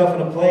find yourself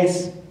in a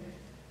place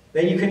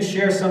that you can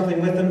share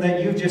something with them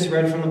that you've just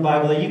read from the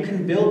Bible, that you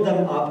can build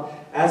them up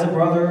as a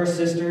brother or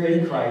sister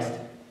in Christ.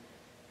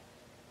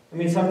 I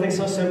mean, something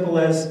so simple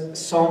as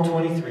Psalm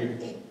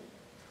 23.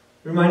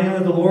 Reminding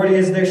them that the Lord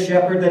is their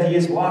shepherd, that He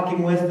is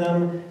walking with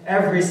them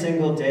every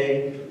single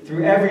day,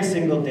 through every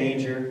single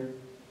danger.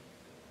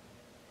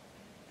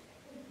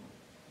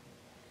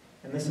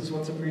 And this is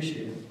what's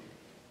appreciated.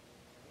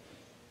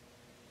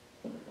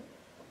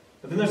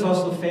 But then there's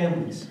also the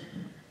families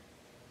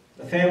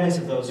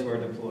of those who are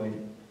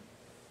deployed.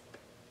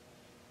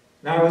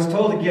 Now, I was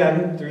told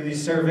again, through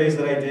these surveys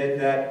that I did,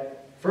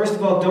 that, first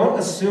of all, don't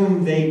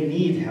assume they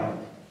need help.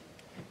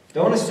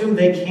 Don't assume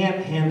they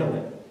can't handle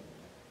it.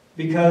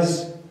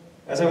 Because,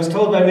 as I was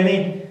told by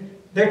many,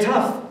 they're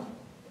tough.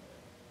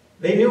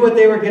 They knew what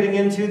they were getting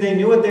into, they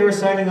knew what they were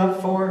signing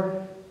up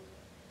for,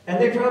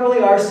 and they probably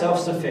are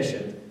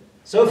self-sufficient.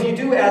 So if you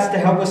do ask to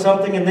help with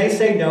something and they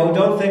say no,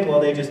 don't think, well,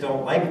 they just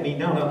don't like me.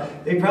 No,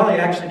 they probably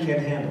actually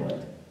can't handle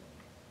it.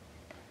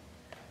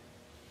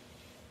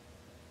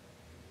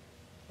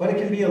 But it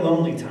can be a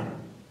lonely time.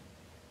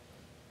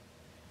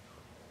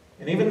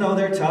 And even though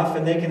they're tough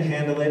and they can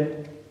handle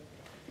it,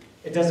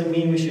 it doesn't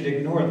mean we should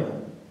ignore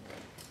them.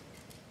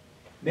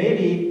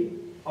 Maybe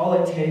all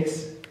it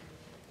takes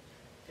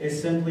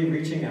is simply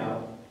reaching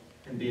out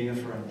and being a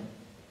friend.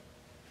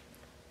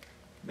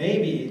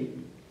 Maybe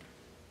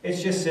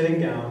it's just sitting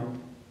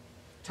down,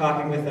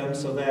 talking with them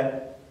so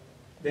that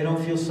they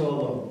don't feel so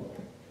alone.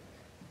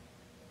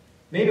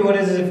 Maybe what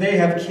it is if they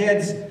have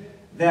kids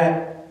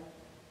that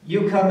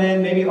you come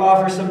in, maybe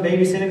offer some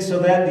babysitting so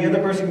that the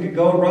other person could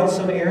go run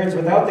some errands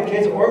without the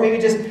kids, or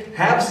maybe just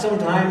have some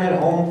time at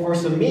home for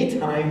some me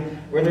time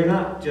where they're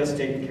not just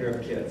taking care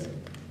of kids.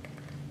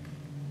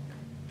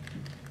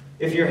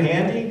 If you're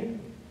handy,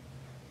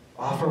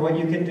 offer what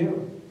you can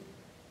do.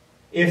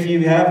 If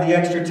you have the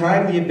extra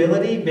time, the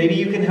ability, maybe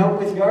you can help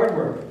with yard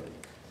work.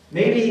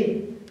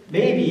 Maybe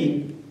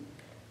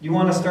you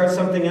want to start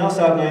something else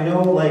out, and I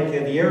know like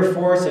the Air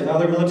Force and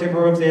other military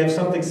programs, they have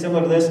something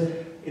similar to this.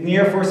 In the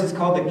Air Force, it's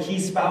called the Key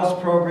Spouse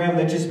Program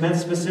that just meant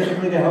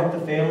specifically to help the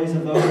families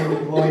of those who are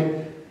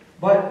deployed.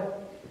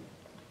 But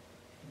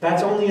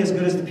that's only as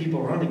good as the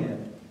people running it.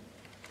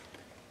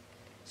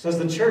 So as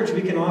the church,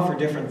 we can offer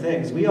different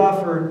things. We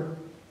offer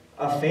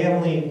a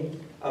family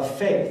of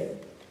faith.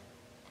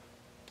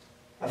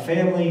 A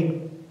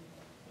family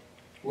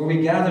where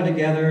we gather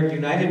together,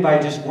 united by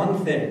just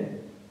one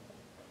thing,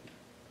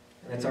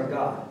 and it's our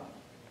God.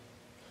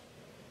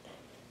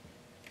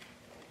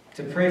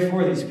 To pray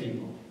for these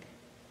people.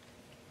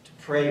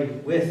 Pray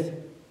with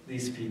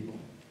these people.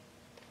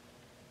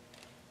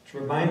 To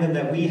remind them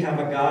that we have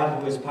a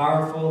God who is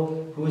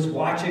powerful, who is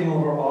watching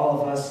over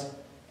all of us,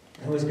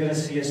 and who is going to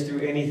see us through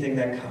anything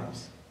that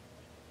comes.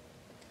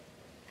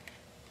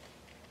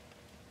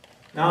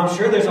 Now, I'm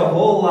sure there's a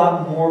whole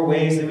lot more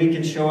ways that we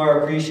can show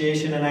our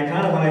appreciation, and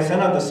when I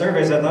sent out the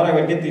surveys, I thought I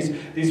would get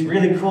these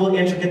really cool,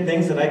 intricate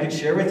things that I could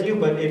share with you,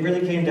 but it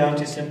really came down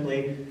to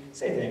simply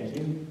say thank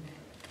you,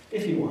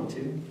 if you want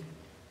to.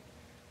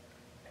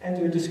 and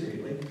do it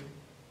discreetly.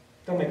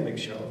 Don't make a big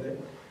show of it.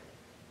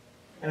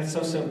 And it's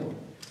so simple.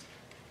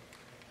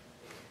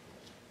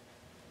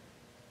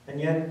 And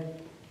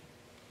yet,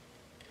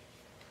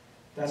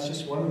 that's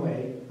just one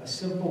way, a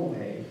simple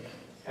way,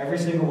 every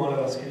single one of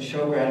us can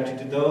show gratitude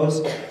to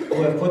those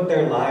who have put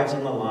their lives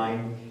on the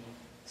line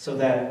so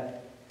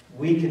that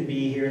we can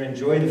be here and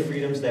enjoy the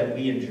freedoms that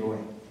we enjoy.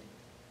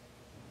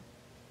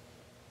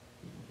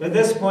 At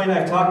this point,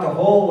 I've talked a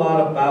whole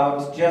lot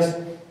about just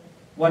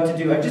what to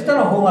do. I've just done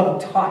a whole lot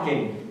of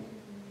talking,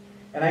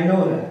 and I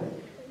know that.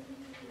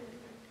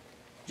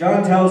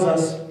 John tells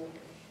us,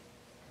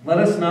 "Let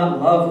us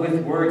not love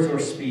with words or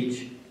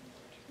speech,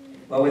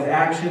 but with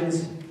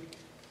actions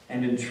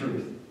and in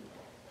truth."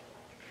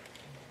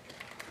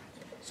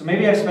 So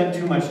maybe I've spent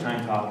too much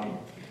time talking.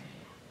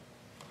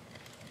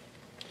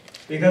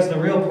 Because the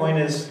real point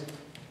is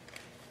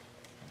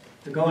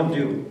to go and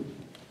do,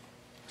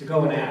 to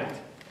go and act,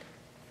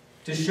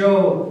 to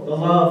show the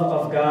love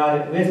of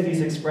God with these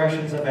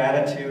expressions of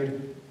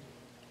attitude,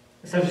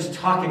 instead of just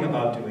talking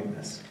about doing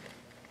this.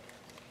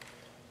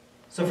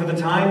 So for the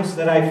times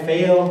that I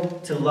fail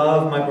to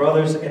love my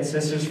brothers and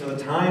sisters, for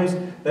the times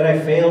that I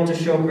fail to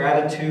show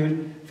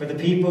gratitude for the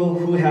people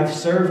who have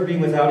served me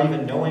without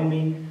even knowing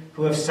me,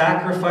 who have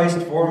sacrificed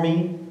for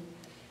me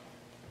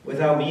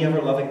without me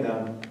ever loving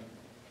them,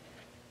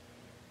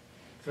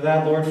 for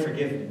that, Lord,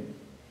 forgive me.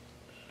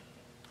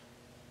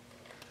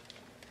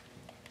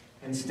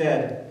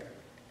 Instead,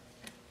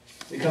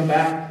 we come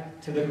back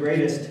to the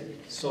greatest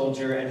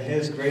soldier and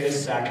his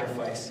greatest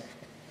sacrifice.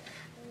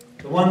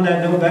 The one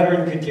that no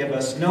veteran could give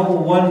us. No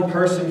one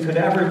person could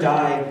ever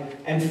die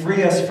and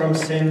free us from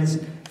sins,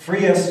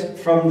 free us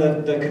from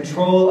the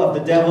control of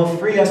the devil,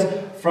 free us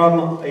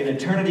from an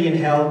eternity in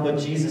hell, but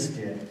Jesus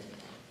did.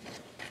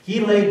 He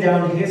laid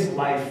down his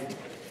life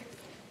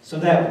so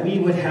that we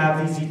would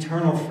have these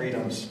eternal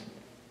freedoms.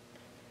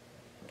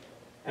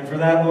 And for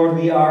that, Lord,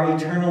 we are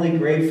eternally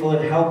grateful,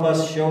 and help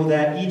us show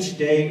that each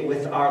day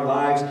with our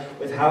lives,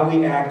 with how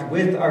we act,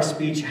 with our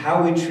speech,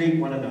 how we treat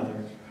one another.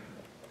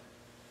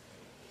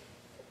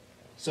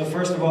 So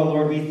first of all,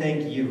 Lord, we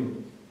thank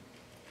you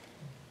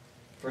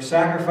for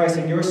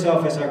sacrificing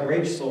yourself as our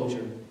great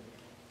soldier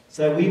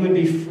so that we would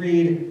be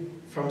freed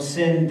from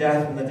sin,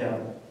 death, and the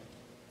devil.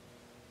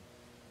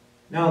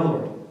 Now,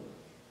 Lord,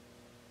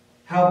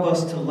 help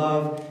us to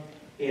love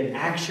in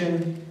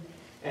action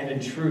and in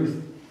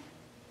truth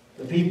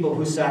the people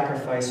who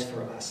sacrifice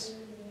for us.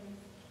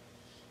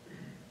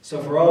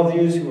 So for all of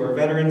you who are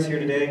veterans here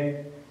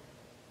today,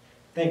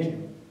 thank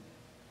you.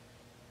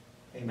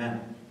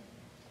 Amen.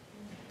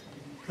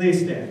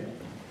 Please stand.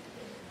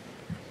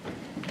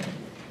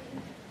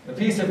 The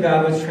peace of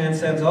God, which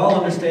transcends all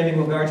understanding,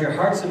 will guard your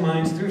hearts and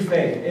minds through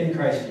faith in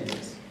Christ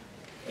Jesus.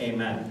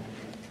 Amen.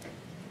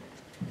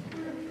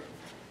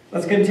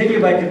 Let's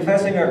continue by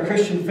confessing our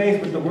Christian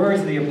faith with the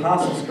words of the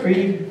Apostles'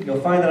 Creed.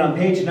 You'll find that on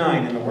page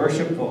 9 in the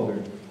worship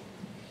folder.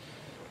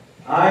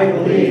 I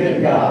believe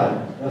in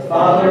God, the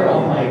Father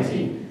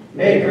Almighty,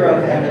 maker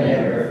of heaven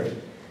and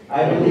earth.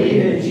 I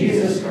believe in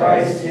Jesus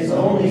Christ, his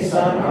only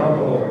Son, our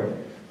Lord,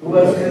 who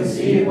was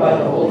conceived by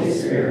the Holy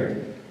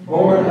Spirit,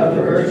 born of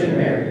the Virgin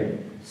Mary,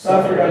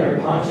 suffered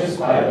under Pontius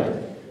Pilate,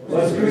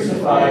 was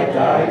crucified,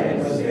 died,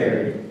 and was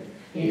buried.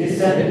 He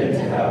descended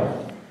into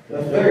hell.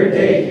 The third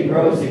day he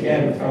rose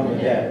again from the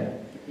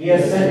dead. He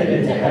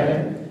ascended into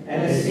heaven,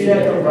 and is seated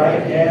at the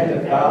right hand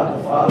of God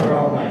the Father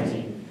Almighty.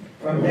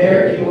 From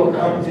there he will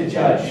come to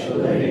judge the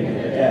living and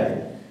the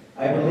dead.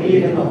 I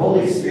believe in the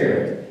Holy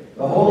Spirit,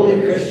 the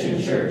holy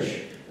Christian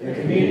Church, the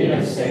communion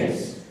of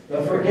saints,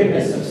 the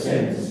forgiveness of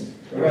sins,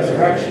 the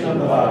resurrection of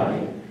the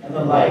body, and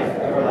the life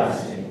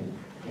everlasting.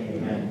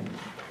 Amen.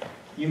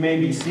 You may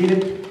be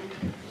seated.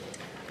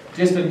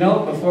 Just a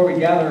note before we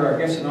gather our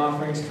gifts and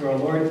offerings to our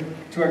Lord.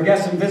 To our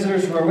guests and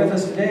visitors who are with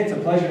us today, it's a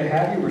pleasure to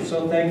have you. We're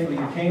so thankful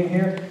you came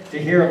here to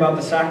hear about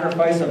the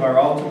sacrifice of our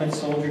ultimate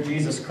soldier,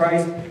 Jesus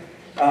Christ.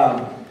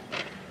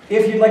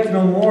 If you'd like to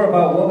know more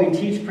about what we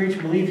teach, preach,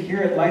 believe here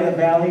at Light of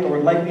Valley, or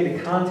would like me to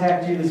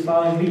contact you this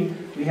following week,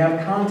 we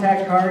have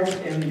contact cards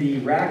in the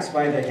racks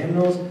by the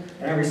hymnals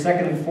and every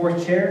second and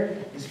fourth chair.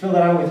 Just fill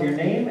that out with your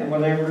name and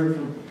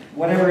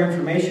whatever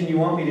information you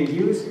want me to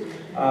use.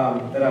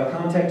 That I'll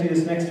contact you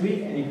this next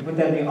week, and you can put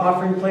that in the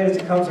offering plate as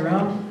it comes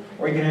around,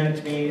 or you can hand it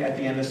to me at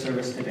the end of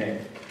service today.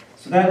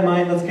 So that in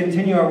mind, let's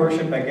continue our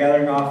worship by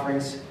gathering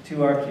offerings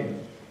to our King.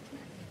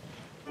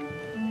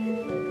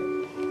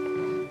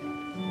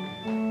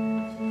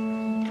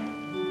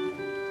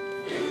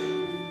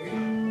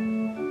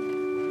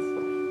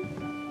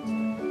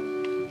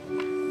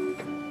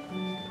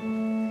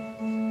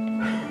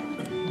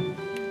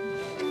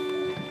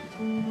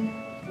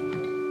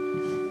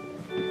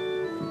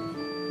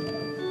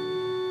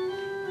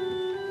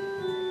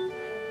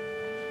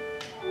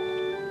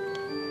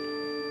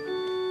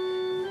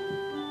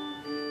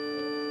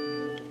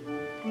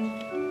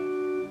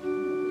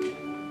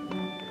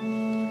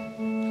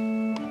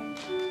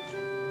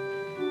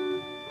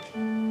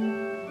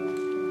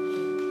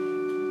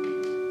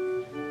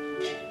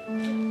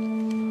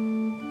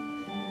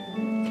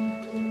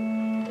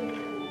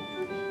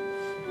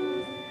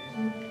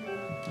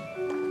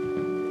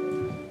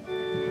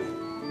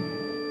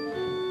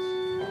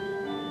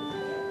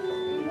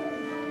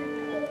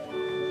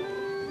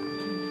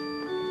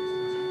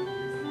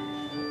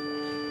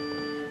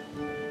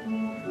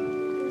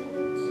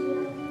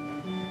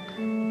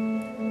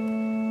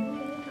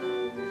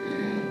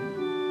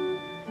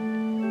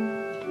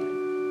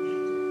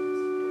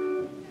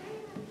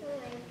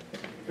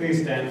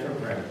 Please stand for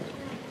prayer.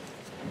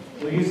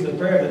 We'll use the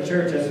prayer of the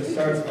church as it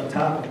starts on the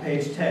top of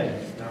page 10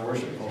 in our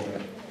worship folder.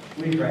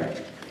 We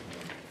pray.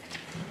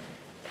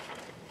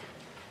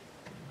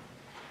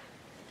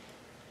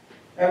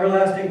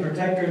 Everlasting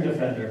protector and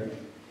defender,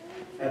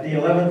 at the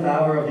 11th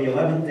hour of the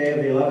 11th day of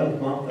the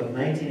 11th month of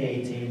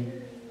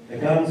 1918, the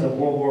guns of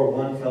World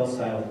War I fell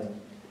silent.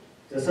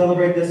 To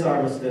celebrate this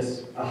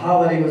armistice, a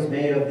holiday was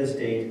made of this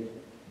date,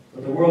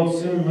 but the world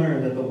soon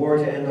learned that the war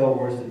to end all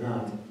wars did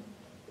not.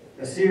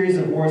 A series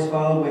of wars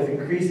followed with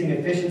increasing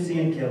efficiency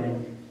in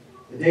killing.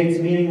 The date's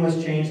meaning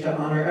was changed to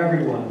honor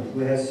everyone who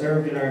has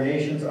served in our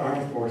nation's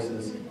armed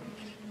forces.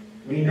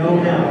 We know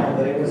now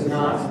that it was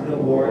not the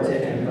war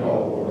to end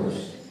all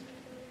wars.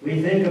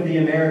 We think of the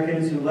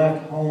Americans who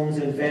left homes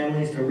and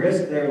families to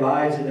risk their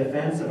lives in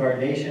defense of our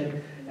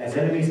nation as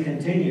enemies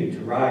continued to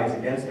rise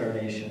against our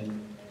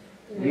nation.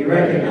 We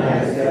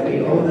recognize that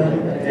we owe them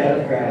a debt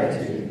of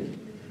gratitude.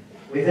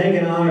 We thank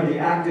and honor the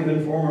active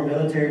and former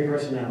military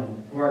personnel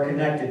who are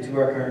connected to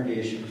our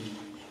congregation.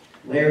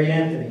 Larry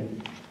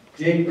Anthony,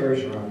 Jake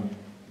Bergeron,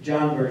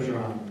 John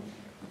Bergeron,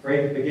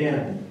 Frank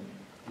Began,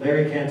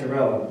 Larry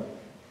Cantarella,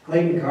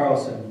 Clayton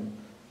Carlson,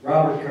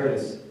 Robert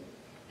Curtis,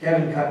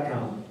 Kevin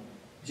Cutcomb,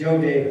 Joe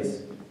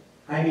Davis,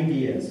 Jaime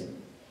Diaz,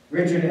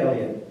 Richard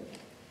Elliott,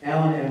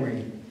 Alan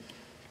Emery,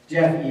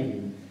 Jeff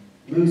Evie,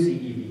 Lucy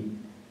Evie,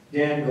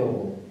 Dan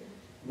Goebel,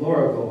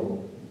 Laura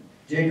Goebel,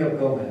 Jacob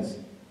Gomez,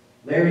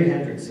 Larry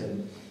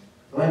Hendrickson,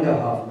 Glenda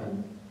Hoffman,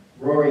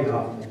 Rory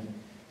Hoffman,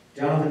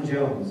 Jonathan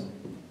Jones,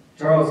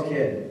 Charles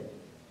Kidd,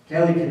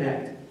 Kelly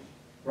Connect,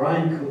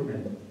 Brian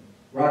Koopman,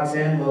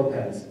 Roxanne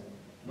Lopez,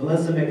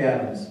 Melissa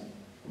McAdams,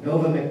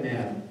 Nova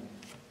McNabb,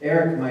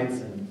 Eric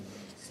Meitzen,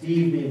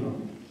 Steve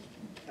Mimo,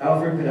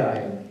 Alfred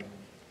Padilla,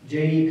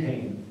 J.D.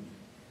 Payne,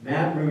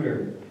 Matt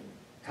Reuter,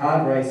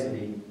 Todd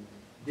Riceby,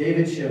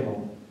 David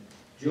Schimmel,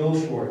 Joel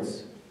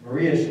Schwartz,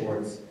 Maria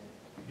Schwartz,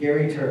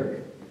 Gary Turk,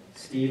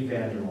 Steve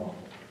Vanderwall.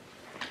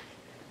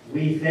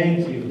 We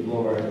thank you,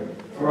 Lord,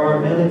 for our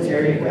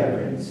military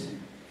veterans.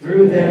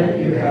 Through them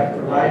you have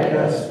provided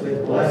us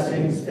with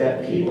blessings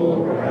that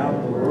people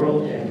around the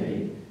world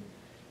envy.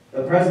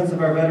 The presence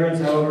of our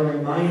veterans, however,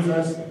 reminds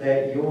us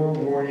that your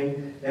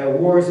warning that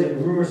wars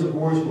and rumors of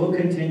wars will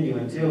continue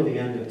until the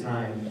end of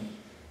time.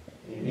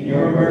 In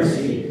your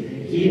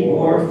mercy, keep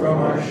war from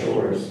our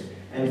shores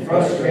and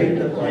frustrate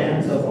the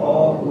plans of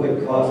all who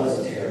would cause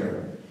us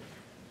terror.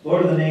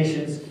 Lord of the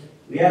nations,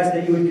 we ask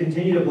that you would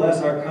continue to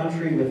bless our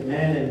country with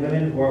men and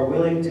women who are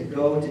willing to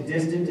go to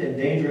distant and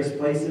dangerous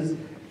places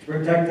to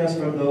protect us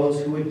from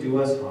those who would do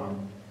us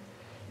harm.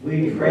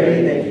 We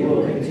pray that you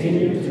will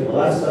continue to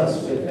bless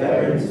us with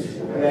veterans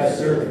who have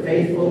served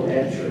faithful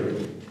and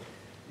true.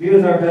 Be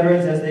with our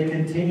veterans as they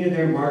continue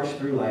their march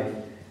through life.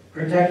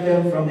 Protect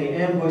them from the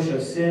ambush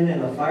of sin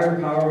and the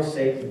firepower of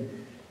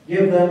Satan.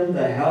 Give them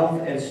the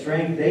health and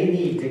strength they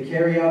need to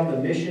carry out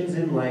the missions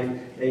in life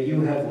that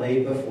you have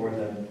laid before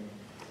them.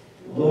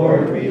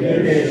 Lord, be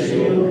their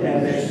shield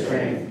and their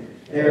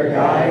strength, their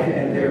guide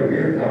and their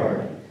rear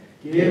guard.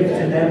 Give to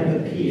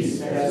them the peace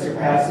that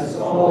surpasses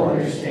all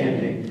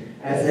understanding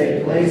as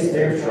they place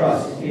their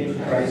trust in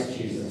Christ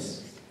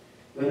Jesus.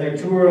 When their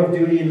tour of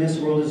duty in this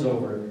world is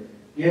over,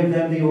 give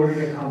them the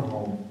order to come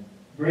home.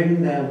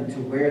 Bring them to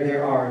where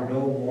there are no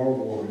more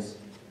wars.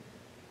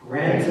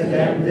 Grant to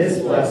them this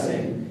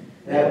blessing,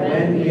 that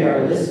when we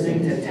are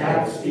listening to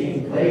taps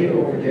being played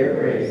over their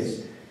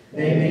graves,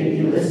 they may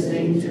be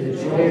listening to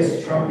the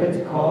joyous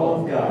trumpet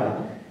call of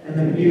God and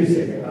the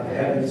music of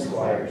heaven's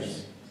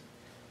choirs.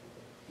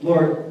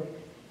 Lord,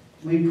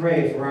 we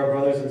pray for our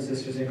brothers and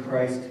sisters in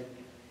Christ,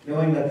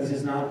 knowing that this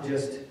is not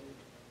just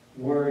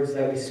words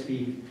that we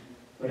speak,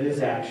 but it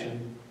is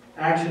action.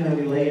 Action that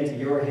we lay into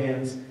your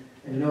hands,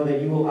 and to know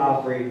that you will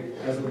operate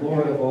as the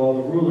Lord of all,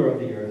 the ruler of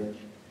the earth.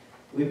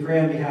 We pray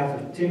on behalf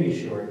of Timmy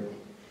Short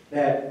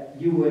that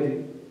you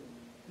would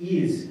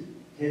ease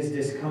his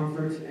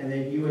discomfort and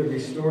that you would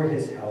restore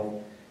his health.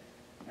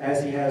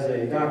 As he has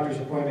a doctor's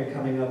appointment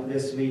coming up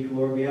this week,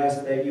 Lord, we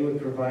ask that you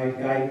would provide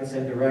guidance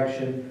and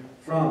direction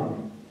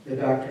from the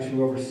doctors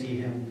who oversee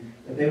him,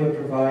 that they would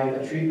provide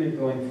a treatment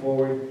going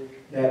forward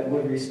that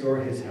would restore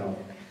his health.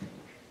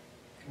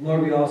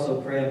 Lord, we also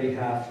pray on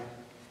behalf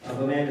of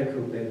Amanda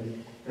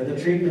Koopman that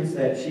the treatments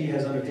that she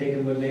has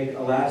undertaken would make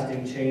a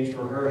lasting change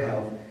for her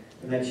health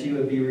and that she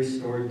would be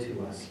restored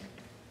to us.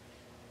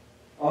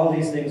 All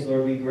these things,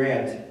 Lord, we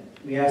grant.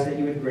 We ask that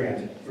you would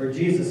grant for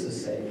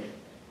Jesus' sake.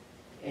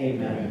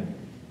 Amen.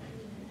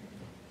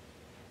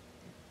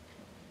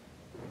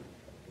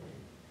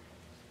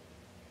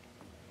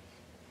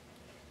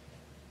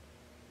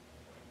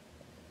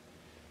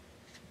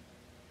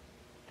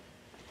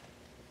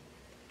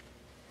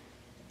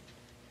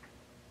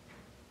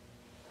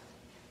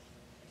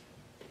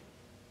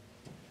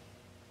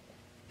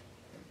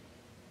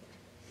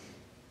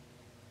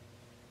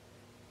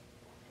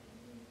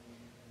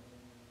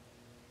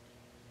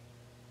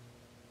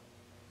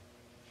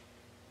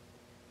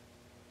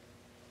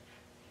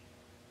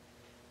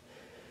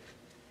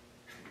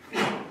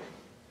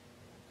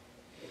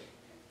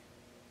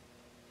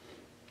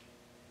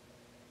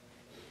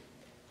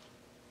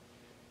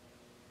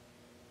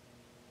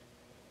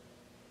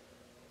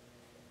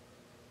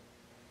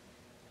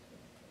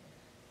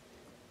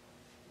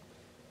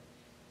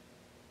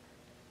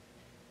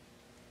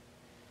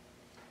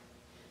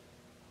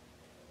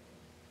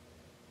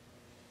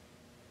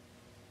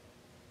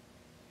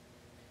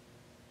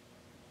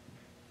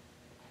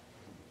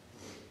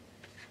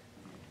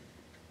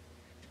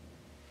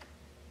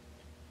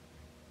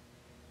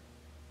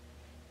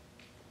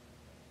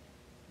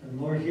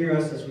 hear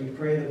us as we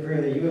pray the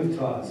prayer that you have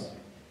taught us.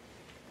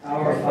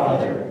 Our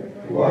Father,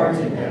 who art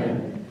in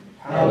heaven,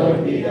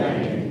 hallowed be thy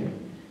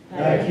name.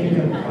 Thy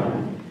kingdom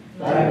come,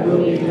 thy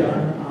will be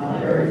done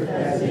on earth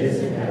as it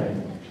is in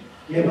heaven.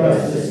 Give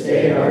us this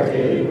day our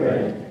daily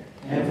bread,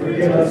 and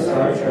forgive us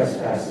our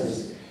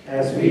trespasses,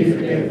 as we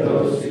forgive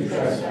those who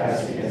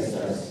trespass against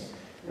us.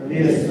 And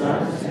lead us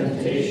not into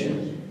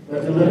temptation,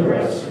 but deliver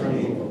us from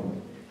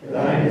evil. For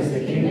thine is the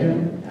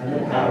kingdom, and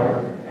the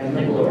power, and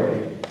the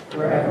glory,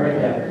 forever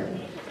and ever.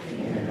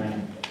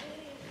 Amen.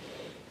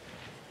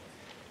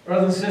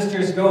 Brothers and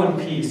sisters, go in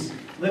peace.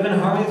 Live in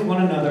harmony with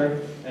one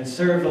another, and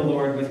serve the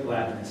Lord with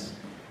gladness.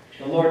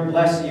 The Lord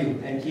bless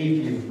you and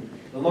keep you.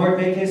 The Lord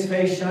make his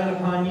face shine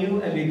upon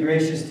you and be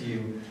gracious to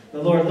you.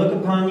 The Lord look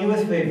upon you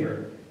with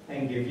favor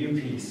and give you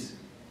peace.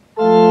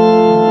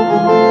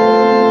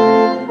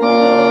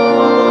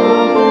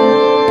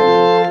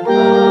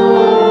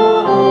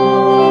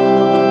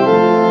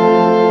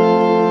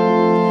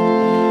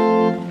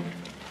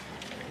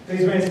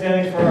 Please remain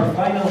standing for our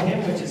final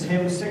hymn, which is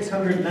hymn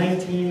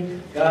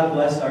 619, God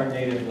Bless Our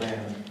Native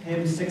Land.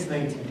 Hymn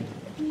 619.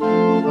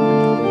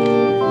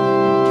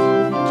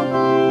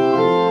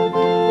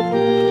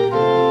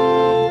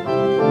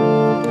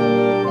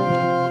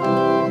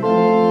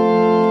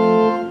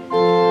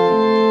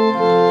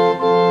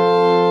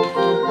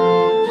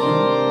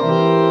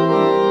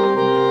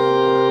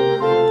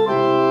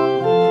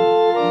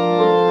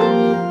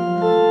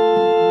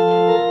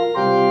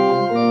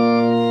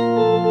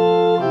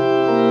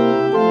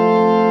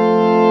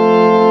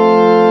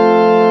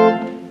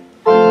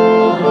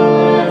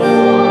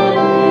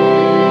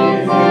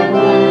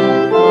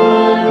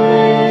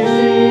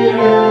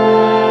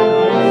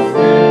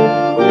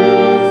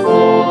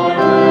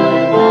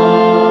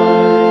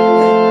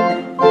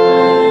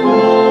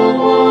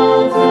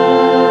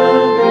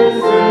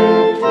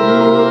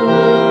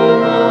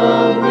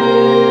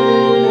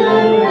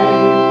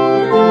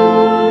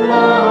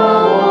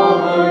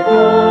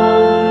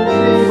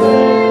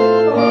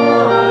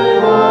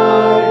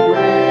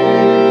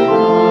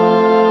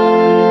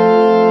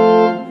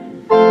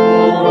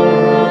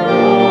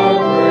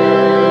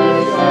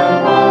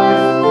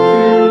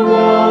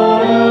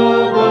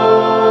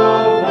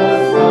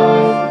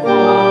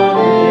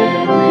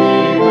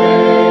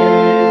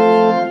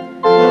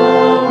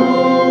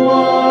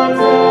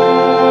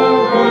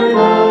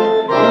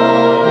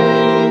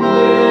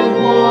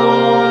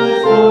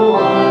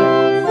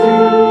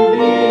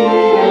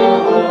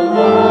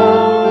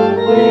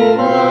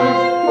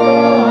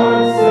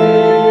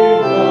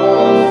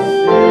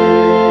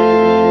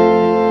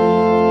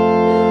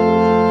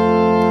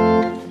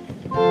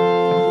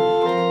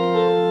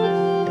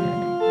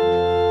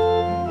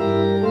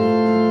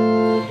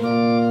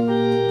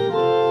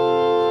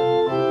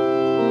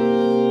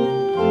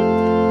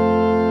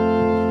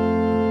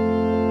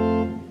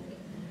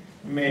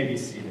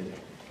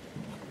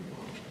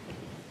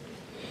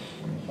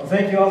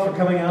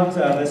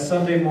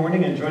 Sunday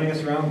morning and joining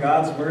us around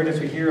God's Word as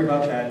we hear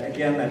about that,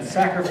 again, that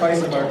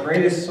sacrifice of our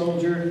greatest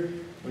soldier,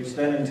 which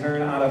then in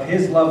turn, out of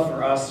his love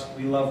for us,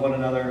 we love one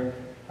another.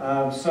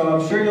 So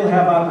I'm sure you'll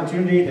have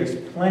opportunity. There's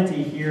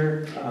plenty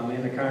here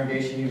in the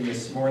congregation even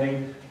this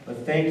morning.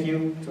 But thank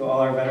you to all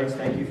our veterans.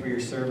 Thank you for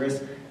your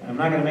service. And I'm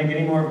not going to make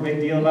any more of a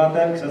big deal about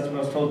that because that's what I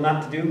was told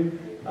not to do.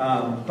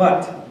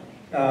 But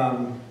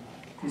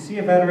if you see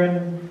a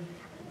veteran,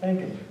 thank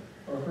him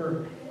or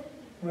her,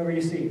 whoever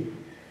you see.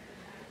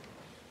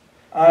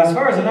 As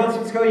far as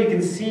announcements go, you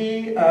can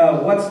see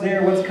what's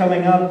there, what's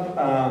coming up.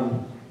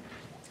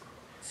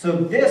 So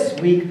this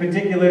week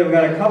particularly, we've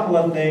got a couple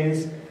of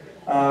things.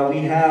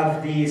 We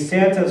have the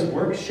Santa's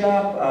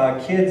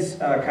Workshop, kids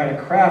kind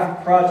of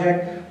craft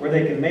project where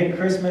they can make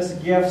Christmas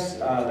gifts.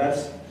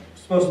 That's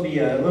supposed to be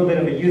a little bit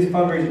of a youth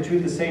fundraiser too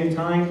at the same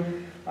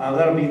time.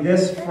 That'll be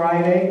this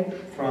Friday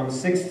from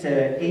 6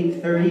 to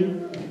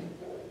 8:30.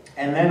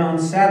 And then on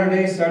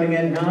Saturday, starting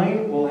at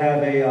 9, we'll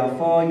have a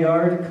fall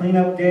yard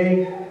cleanup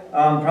day.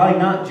 Probably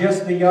not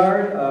just the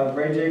yard.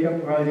 Ray Jacob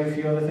will probably do a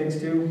few other things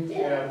too.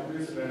 Yeah, we'll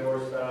do some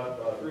indoor stuff.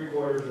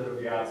 3/4 of it will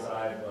be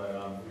outside, but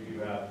we do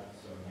have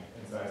some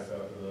inside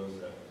stuff for those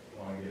that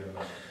want to get in the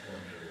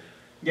furniture.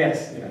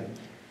 Yes,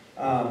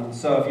 yeah.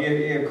 So if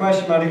you have a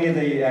question about any of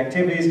the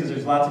activities, because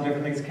there's lots of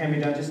different things that can be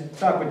done, just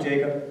talk with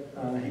Jacob.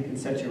 He can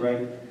set you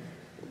right.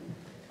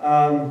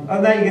 Other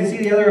than that, you can see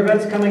the other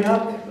events coming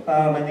up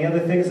and the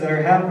other things that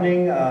are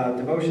happening,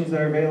 devotions that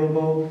are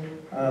available.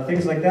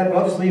 Things like that, but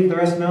I'll just leave the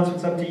rest of the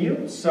announcements up to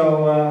you.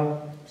 So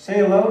say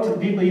hello to the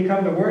people you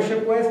come to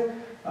worship with.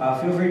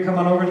 Feel free to come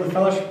on over to the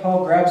fellowship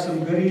hall, grab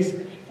some goodies,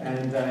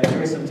 and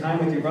enjoy some time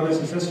with your brothers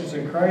and sisters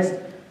in Christ.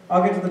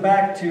 I'll get to the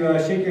back to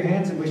shake your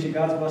hands and wish you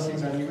God's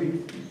blessings on your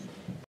week.